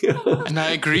 And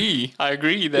I agree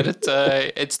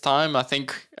that it's time, I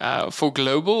think, for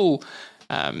global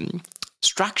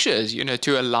structures,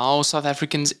 to allow South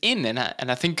Africans in. And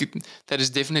I think that is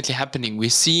definitely happening. We're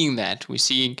seeing that. We're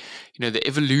seeing, the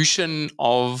evolution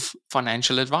of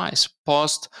financial advice,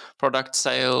 past product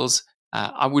sales.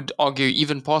 I would argue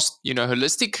even past,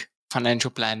 holistic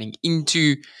financial planning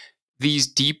into these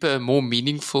deeper, more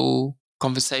meaningful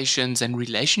conversations and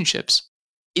relationships.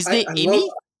 Is there any?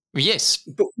 Yes.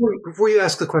 Before you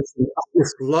ask the question, I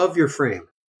just love your frame.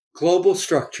 Global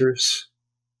structures.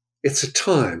 It's a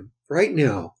time right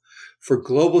now for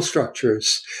global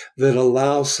structures that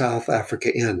allow South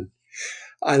Africa in.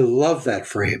 I love that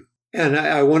frame. And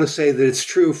I want to say that it's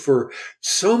true for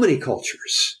so many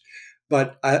cultures,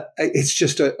 but it's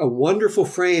just a wonderful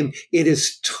frame. It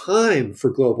is time for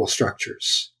global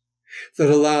structures that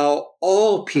allow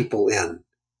all people in.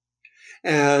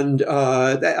 And you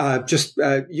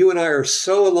and I are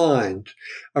so aligned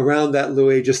around that,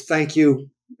 Louis. Just thank you.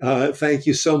 Thank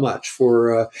you so much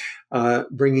for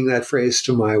bringing that phrase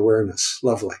to my awareness.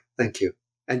 Lovely. Thank you.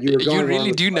 And you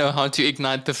really do know how to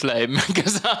ignite the flame,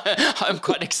 because I'm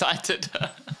quite excited.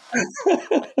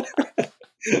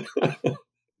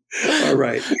 All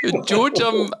right. George,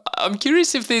 I'm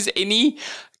curious if there's any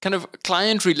kind of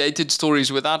client-related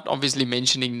stories, without obviously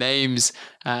mentioning names,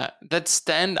 that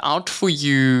stand out for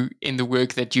you in the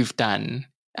work that you've done.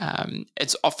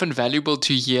 It's often valuable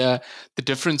to hear the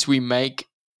difference we make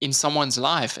in someone's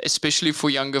life, especially for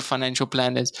younger financial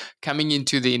planners coming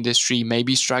into the industry,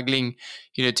 maybe struggling,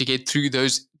 to get through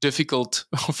those difficult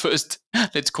first,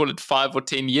 let's call it 5 or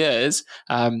 10 years.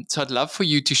 So I'd love for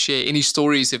you to share any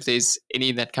stories, if there's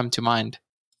any that come to mind.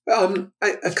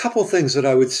 A couple things that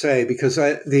I would say, because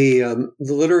the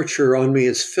literature on me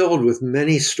is filled with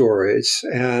many stories,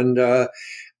 and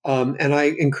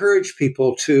I encourage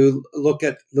people to look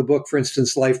at the book, for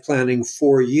instance, Life Planning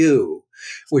for You,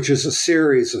 which is a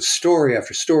series of story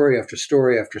after story after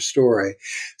story after story.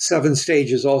 7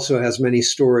 Stages also has many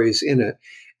stories in it,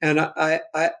 and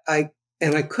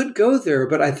I could go there,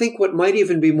 but I think what might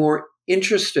even be more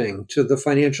interesting to the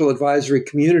financial advisory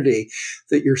community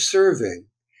that you're serving,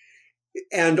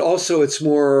 and also it's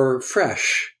more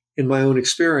fresh in my own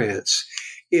experience,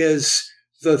 is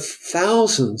the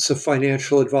thousands of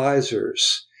financial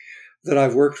advisors that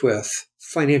I've worked with,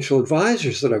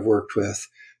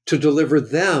 to deliver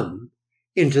them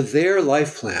into their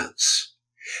life plans,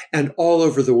 and all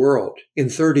over the world in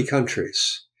 30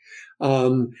 countries.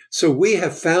 So we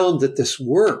have found that this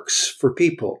works for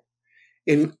people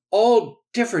in all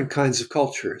different kinds of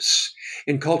cultures,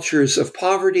 in cultures of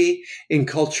poverty, in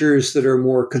cultures that are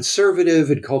more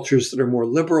conservative, in cultures that are more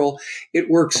liberal. It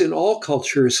works in all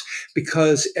cultures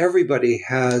because everybody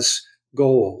has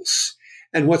goals.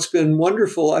 And what's been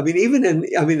wonderful, I'll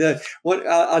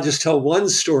just tell one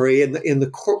story in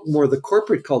the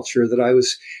corporate culture that I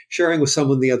was sharing with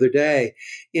someone the other day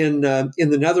in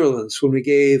the Netherlands, when we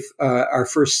gave our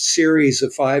first series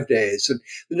of 5 days. And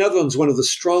the Netherlands is one of the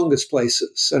strongest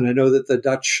places, and I know that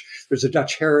there's a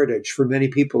Dutch heritage for many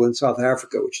people in South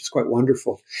Africa, which is quite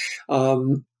wonderful.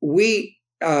 We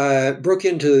broke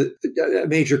into a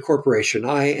major corporation,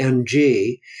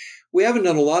 ING. We haven't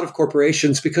done a lot of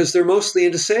corporations because they're mostly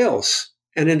into sales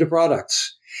and into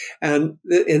products. And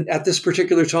at this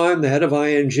particular time, the head of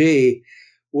ING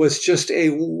was just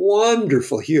a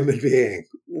wonderful human being,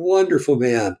 wonderful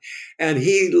man. And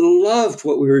he loved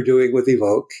what we were doing with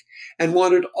Evoke and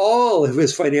wanted all of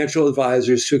his financial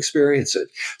advisors to experience it.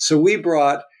 So we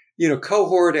brought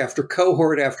cohort after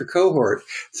cohort after cohort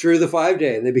through the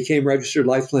 5-day, and they became registered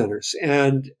life planners.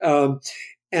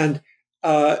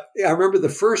 I remember the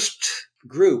first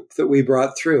group that we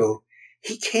brought through,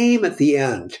 he came at the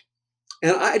end,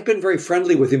 and I'd been very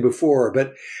friendly with him before,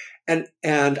 and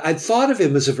I'd thought of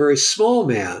him as a very small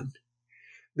man,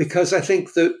 because I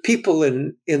think the people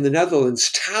in the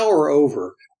Netherlands tower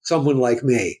over someone like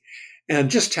me. and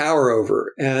just tower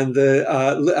over. And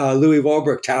the Louis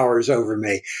Walbrook towers over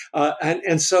me.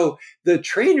 And so the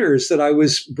trainers that I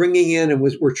was bringing in and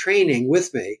were training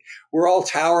with me were all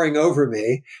towering over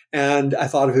me. And I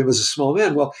thought of him as a small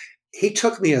man. Well, he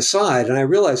took me aside and I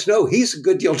realized, no, he's a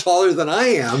good deal taller than I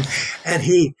am. And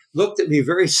he looked at me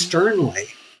very sternly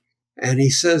and he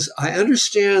says, I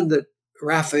understand that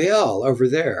Raphael over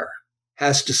there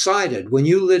has decided when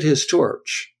you lit his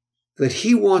torch that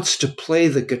he wants to play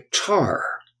the guitar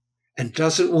and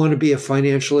doesn't want to be a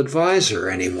financial advisor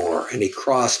anymore. And he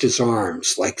crossed his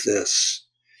arms like this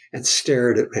and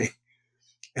stared at me.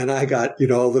 And I got,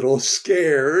 a little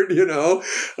scared,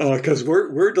 because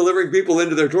we're delivering people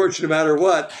into their torch no matter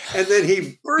what. And then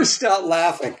he burst out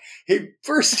laughing. And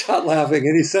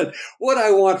he said, what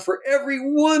I want for every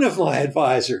one of my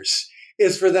advisors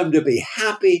is for them to be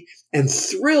happy and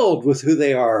thrilled with who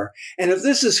they are. And if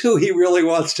this is who he really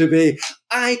wants to be,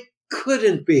 I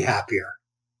couldn't be happier.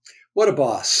 What a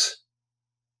boss.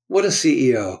 What a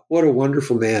CEO. What a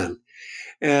wonderful man.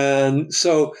 And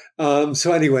so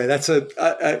anyway,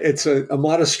 it's a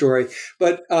modest story,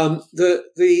 but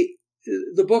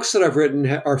the books that I've written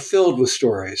are filled with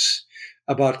stories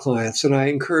about clients, and I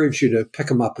encourage you to pick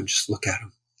them up and just look at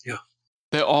them. Yeah.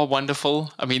 They are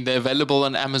wonderful. I mean, they're available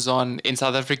on Amazon. In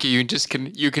South Africa, you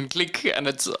can click and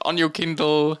it's on your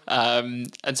Kindle. And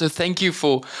so thank you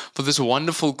for this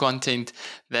wonderful content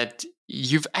that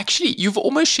you've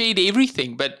almost shared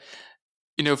everything. But,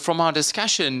 from our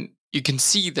discussion, you can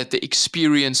see that the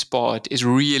experience part is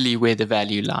really where the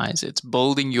value lies. It's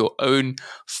building your own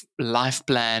life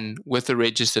plan with a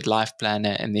registered life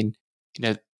planner. And then,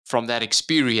 from that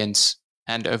experience,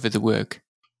 hand over the work.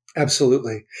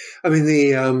 Absolutely. I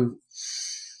mean,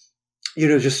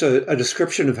 just a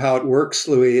description of how it works,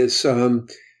 Louis, is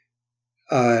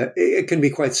it can be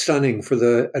quite stunning for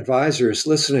the advisors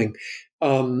listening.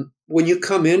 When you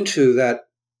come into that,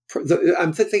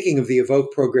 I'm thinking of the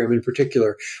Evoke program in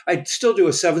particular. I still do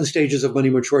a 7 stages of money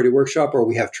maturity workshop, or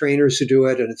we have trainers who do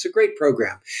it, and it's a great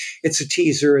program. It's a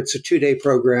teaser. It's a 2-day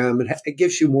program. It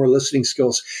gives you more listening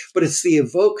skills, but it's the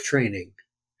Evoke training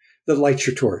that lights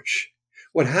your torch.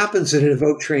 What happens in an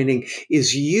Evoke training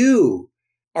is you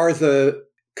are the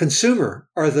consumer,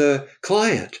 are the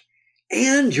client,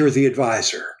 and you're the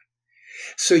advisor.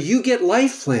 So you get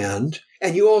life planned,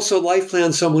 and you also life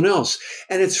plan someone else.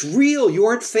 And it's real. You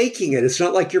aren't faking it. It's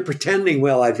not like you're pretending,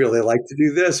 well, I'd really like to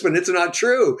do this, but it's not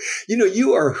true.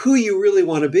 You are who you really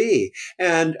want to be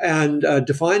and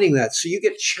defining that. So you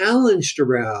get challenged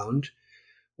around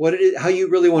how you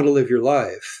really want to live your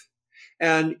life.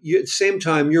 And at the same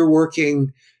time, you're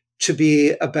working to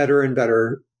be a better and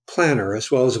better planner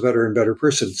as well as a better and better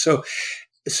person. So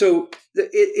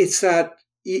it's that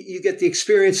you get the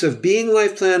experience of being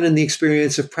life planned and the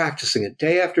experience of practicing it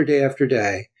day after day after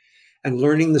day and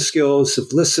learning the skills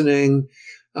of listening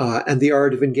and the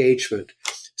art of engagement.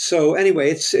 So anyway,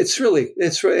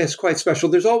 it's quite special.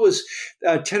 There's always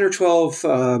 10 or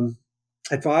 12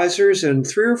 advisors and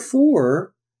 3 or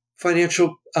 4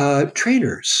 financial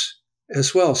trainers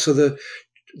as well. So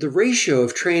the ratio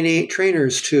of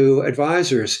trainers to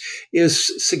advisors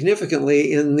is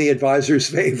significantly in the advisor's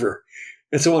favor.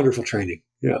 It's a wonderful training.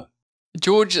 Yeah.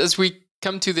 George, as we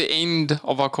come to the end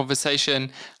of our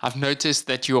conversation, I've noticed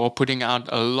that you are putting out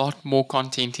a lot more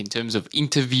content in terms of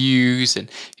interviews and,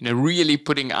 really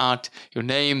putting out your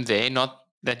name there. Not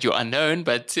that you're unknown,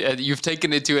 but you've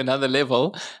taken it to another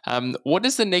level. What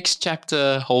does the next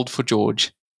chapter hold for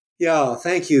George? Yeah,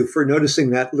 thank you for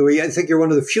noticing that, Louis. I think you're one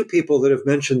of the few people that have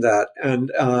mentioned that,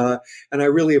 and I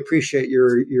really appreciate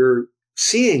your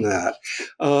seeing that.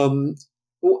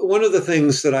 One of the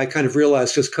things that I kind of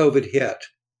realized as COVID hit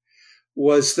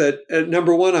was that,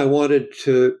 number one, I wanted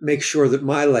to make sure that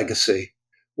my legacy,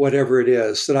 whatever it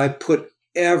is, that I put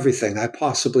everything I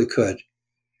possibly could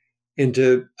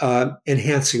into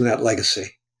enhancing that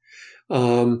legacy.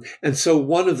 And so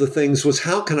one of the things was,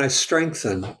 how can I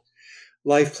strengthen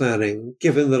life planning,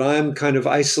 given that I'm kind of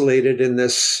isolated in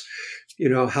this,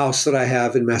 house that I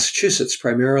have in Massachusetts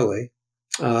primarily?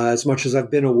 As much as I've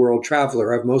been a world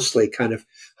traveler, I've mostly kind of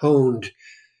honed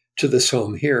to this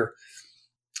home here.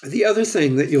 The other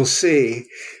thing that you'll see,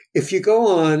 if you go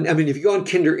on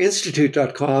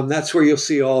kinderinstitute.com, that's where you'll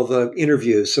see all the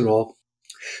interviews and all.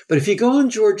 But if you go on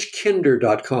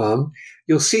georgekinder.com,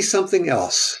 you'll see something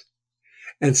else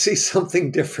and see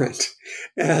something different.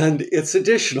 And it's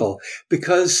additional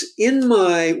because when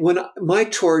my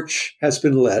torch has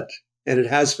been lit, and it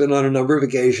has been on a number of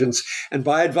occasions, and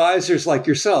by advisors like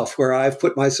yourself, where I've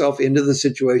put myself into the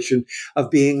situation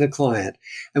of being a client.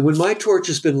 And when my torch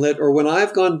has been lit, or when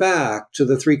I've gone back to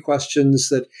the 3 questions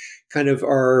that kind of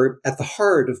are at the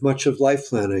heart of much of life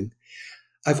planning,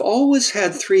 I've always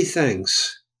had three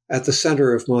things at the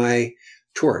center of my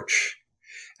torch.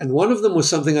 And one of them was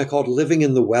something I called living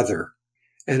in the weather.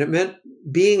 And it meant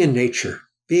being in nature,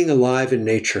 being alive in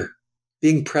nature,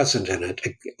 being present in it.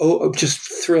 Oh, just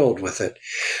thrilled with it.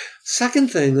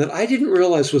 Second thing that I didn't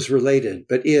realize was related,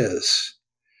 but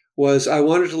was I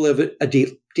wanted to live a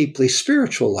deeply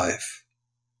spiritual life.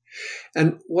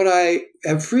 And what I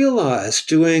have realized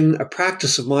doing a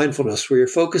practice of mindfulness where you're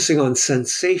focusing on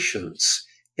sensations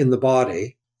in the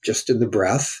body, just in the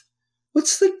breath,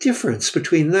 what's the difference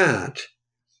between that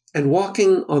and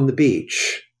walking on the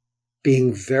beach,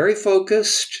 being very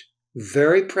focused,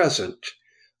 very present,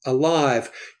 alive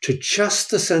to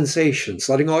just the sensations,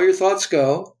 letting all your thoughts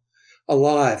go,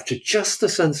 alive to just the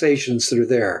sensations that are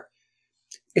there?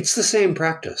 It's the same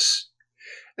practice.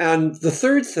 And the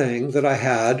third thing that I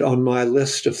had on my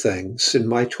list of things in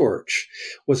my torch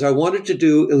was I wanted to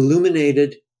do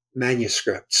illuminated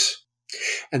manuscripts.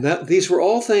 And these were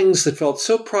all things that felt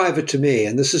so private to me,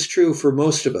 and this is true for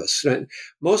most of us.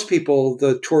 Most people,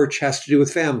 the torch has to do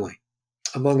with family,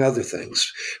 among other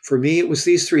things. For me, it was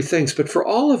these three things. But for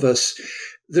all of us,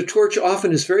 the torch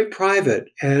often is very private,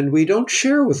 and we don't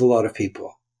share with a lot of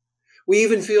people. We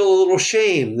even feel a little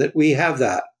shame that we have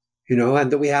that,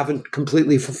 and that we haven't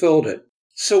completely fulfilled it.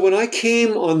 So when I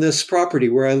came on this property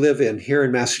where I live here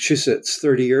in Massachusetts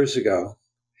 30 years ago,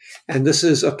 and this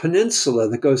is a peninsula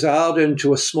that goes out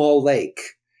into a small lake,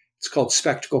 it's called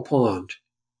Spectacle Pond.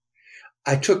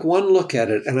 I took one look at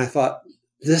it and I thought,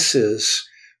 this is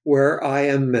where I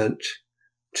am meant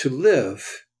to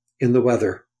live in the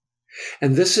weather.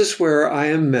 And this is where I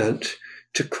am meant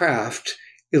to craft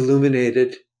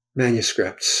illuminated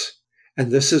manuscripts. And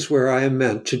this is where I am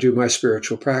meant to do my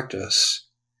spiritual practice.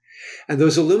 And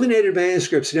those illuminated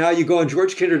manuscripts, now you go on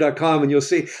georgekinder.com and you'll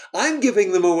see I'm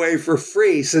giving them away for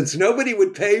free, since nobody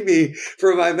would pay me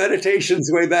for my meditations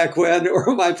way back when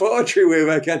or my poetry way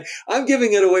back then. I'm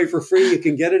giving it away for free. You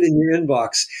can get it in your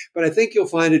inbox, but I think you'll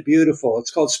find it beautiful.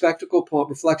 It's called Spectacle Pond,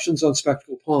 Reflections on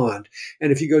Spectacle Pond.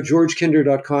 And if you go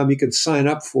georgekinder.com, you can sign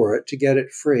up for it to get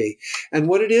it free. And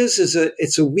what it is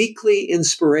it's a weekly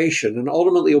inspiration, and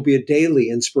ultimately it'll be a daily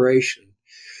inspiration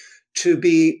to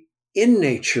be in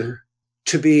nature,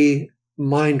 to be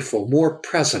mindful, more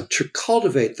present, to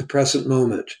cultivate the present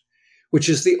moment, which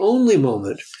is the only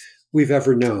moment we've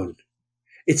ever known.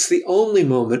 It's the only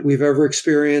moment we've ever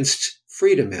experienced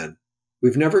freedom in.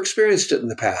 We've never experienced it in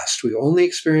the past. We've only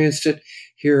experienced it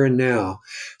here and now.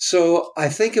 So I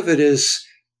think of it as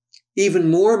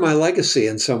even more my legacy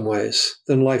in some ways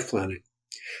than life planning.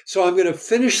 So I'm going to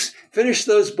finish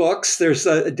those books. There's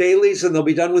dailies, and they'll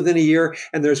be done within a year.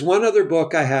 And there's one other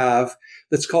book I have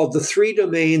that's called The Three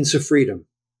Domains of Freedom.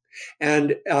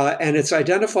 And it's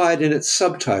identified in its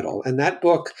subtitle. And that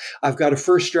book I've got a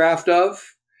first draft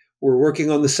of. We're working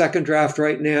on the second draft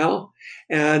right now.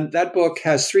 And that book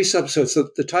has three subsets. So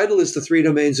the title is The Three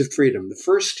Domains of Freedom. The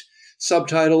first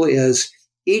subtitle is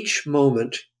Each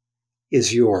Moment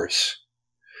is Yours.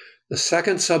 The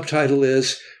second subtitle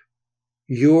is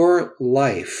Your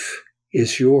Life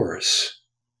is Yours.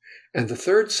 And the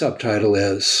third subtitle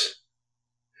is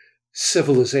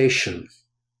Civilization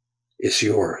is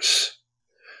Yours.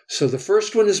 So the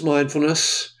first one is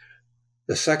mindfulness.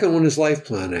 The second one is life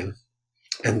planning.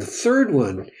 And the third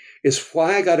one is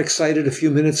why I got excited a few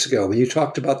minutes ago when you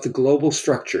talked about the global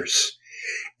structures.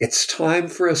 It's time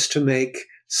for us to make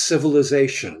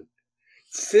civilization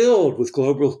filled with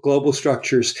global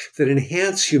structures that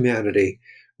enhance humanity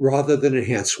rather than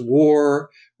enhance war,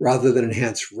 rather than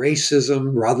enhance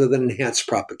racism, rather than enhance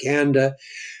propaganda,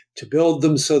 to build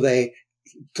them so they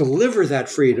deliver that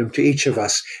freedom to each of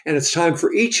us. And it's time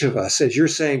for each of us, as you're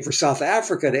saying, for South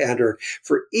Africa to enter,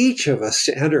 for each of us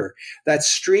to enter that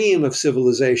stream of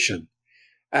civilization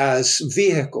as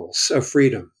vehicles of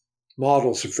freedom,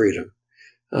 models of freedom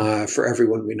for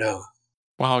everyone we know.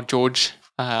 Wow, George,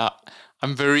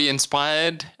 I'm very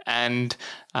inspired, and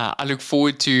I look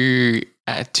forward to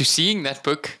seeing that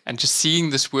book and just seeing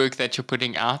this work that you're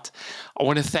putting out. I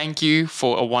want to thank you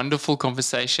for a wonderful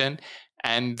conversation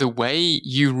and the way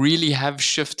you really have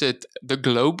shifted the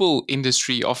global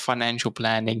industry of financial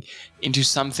planning into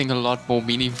something a lot more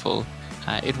meaningful.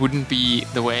 It wouldn't be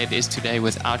the way it is today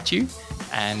without you.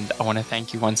 And I want to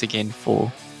thank you once again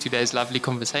for today's lovely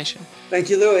conversation. Thank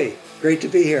you, Louis. Great to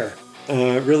be here.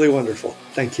 Really wonderful.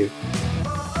 Thank you.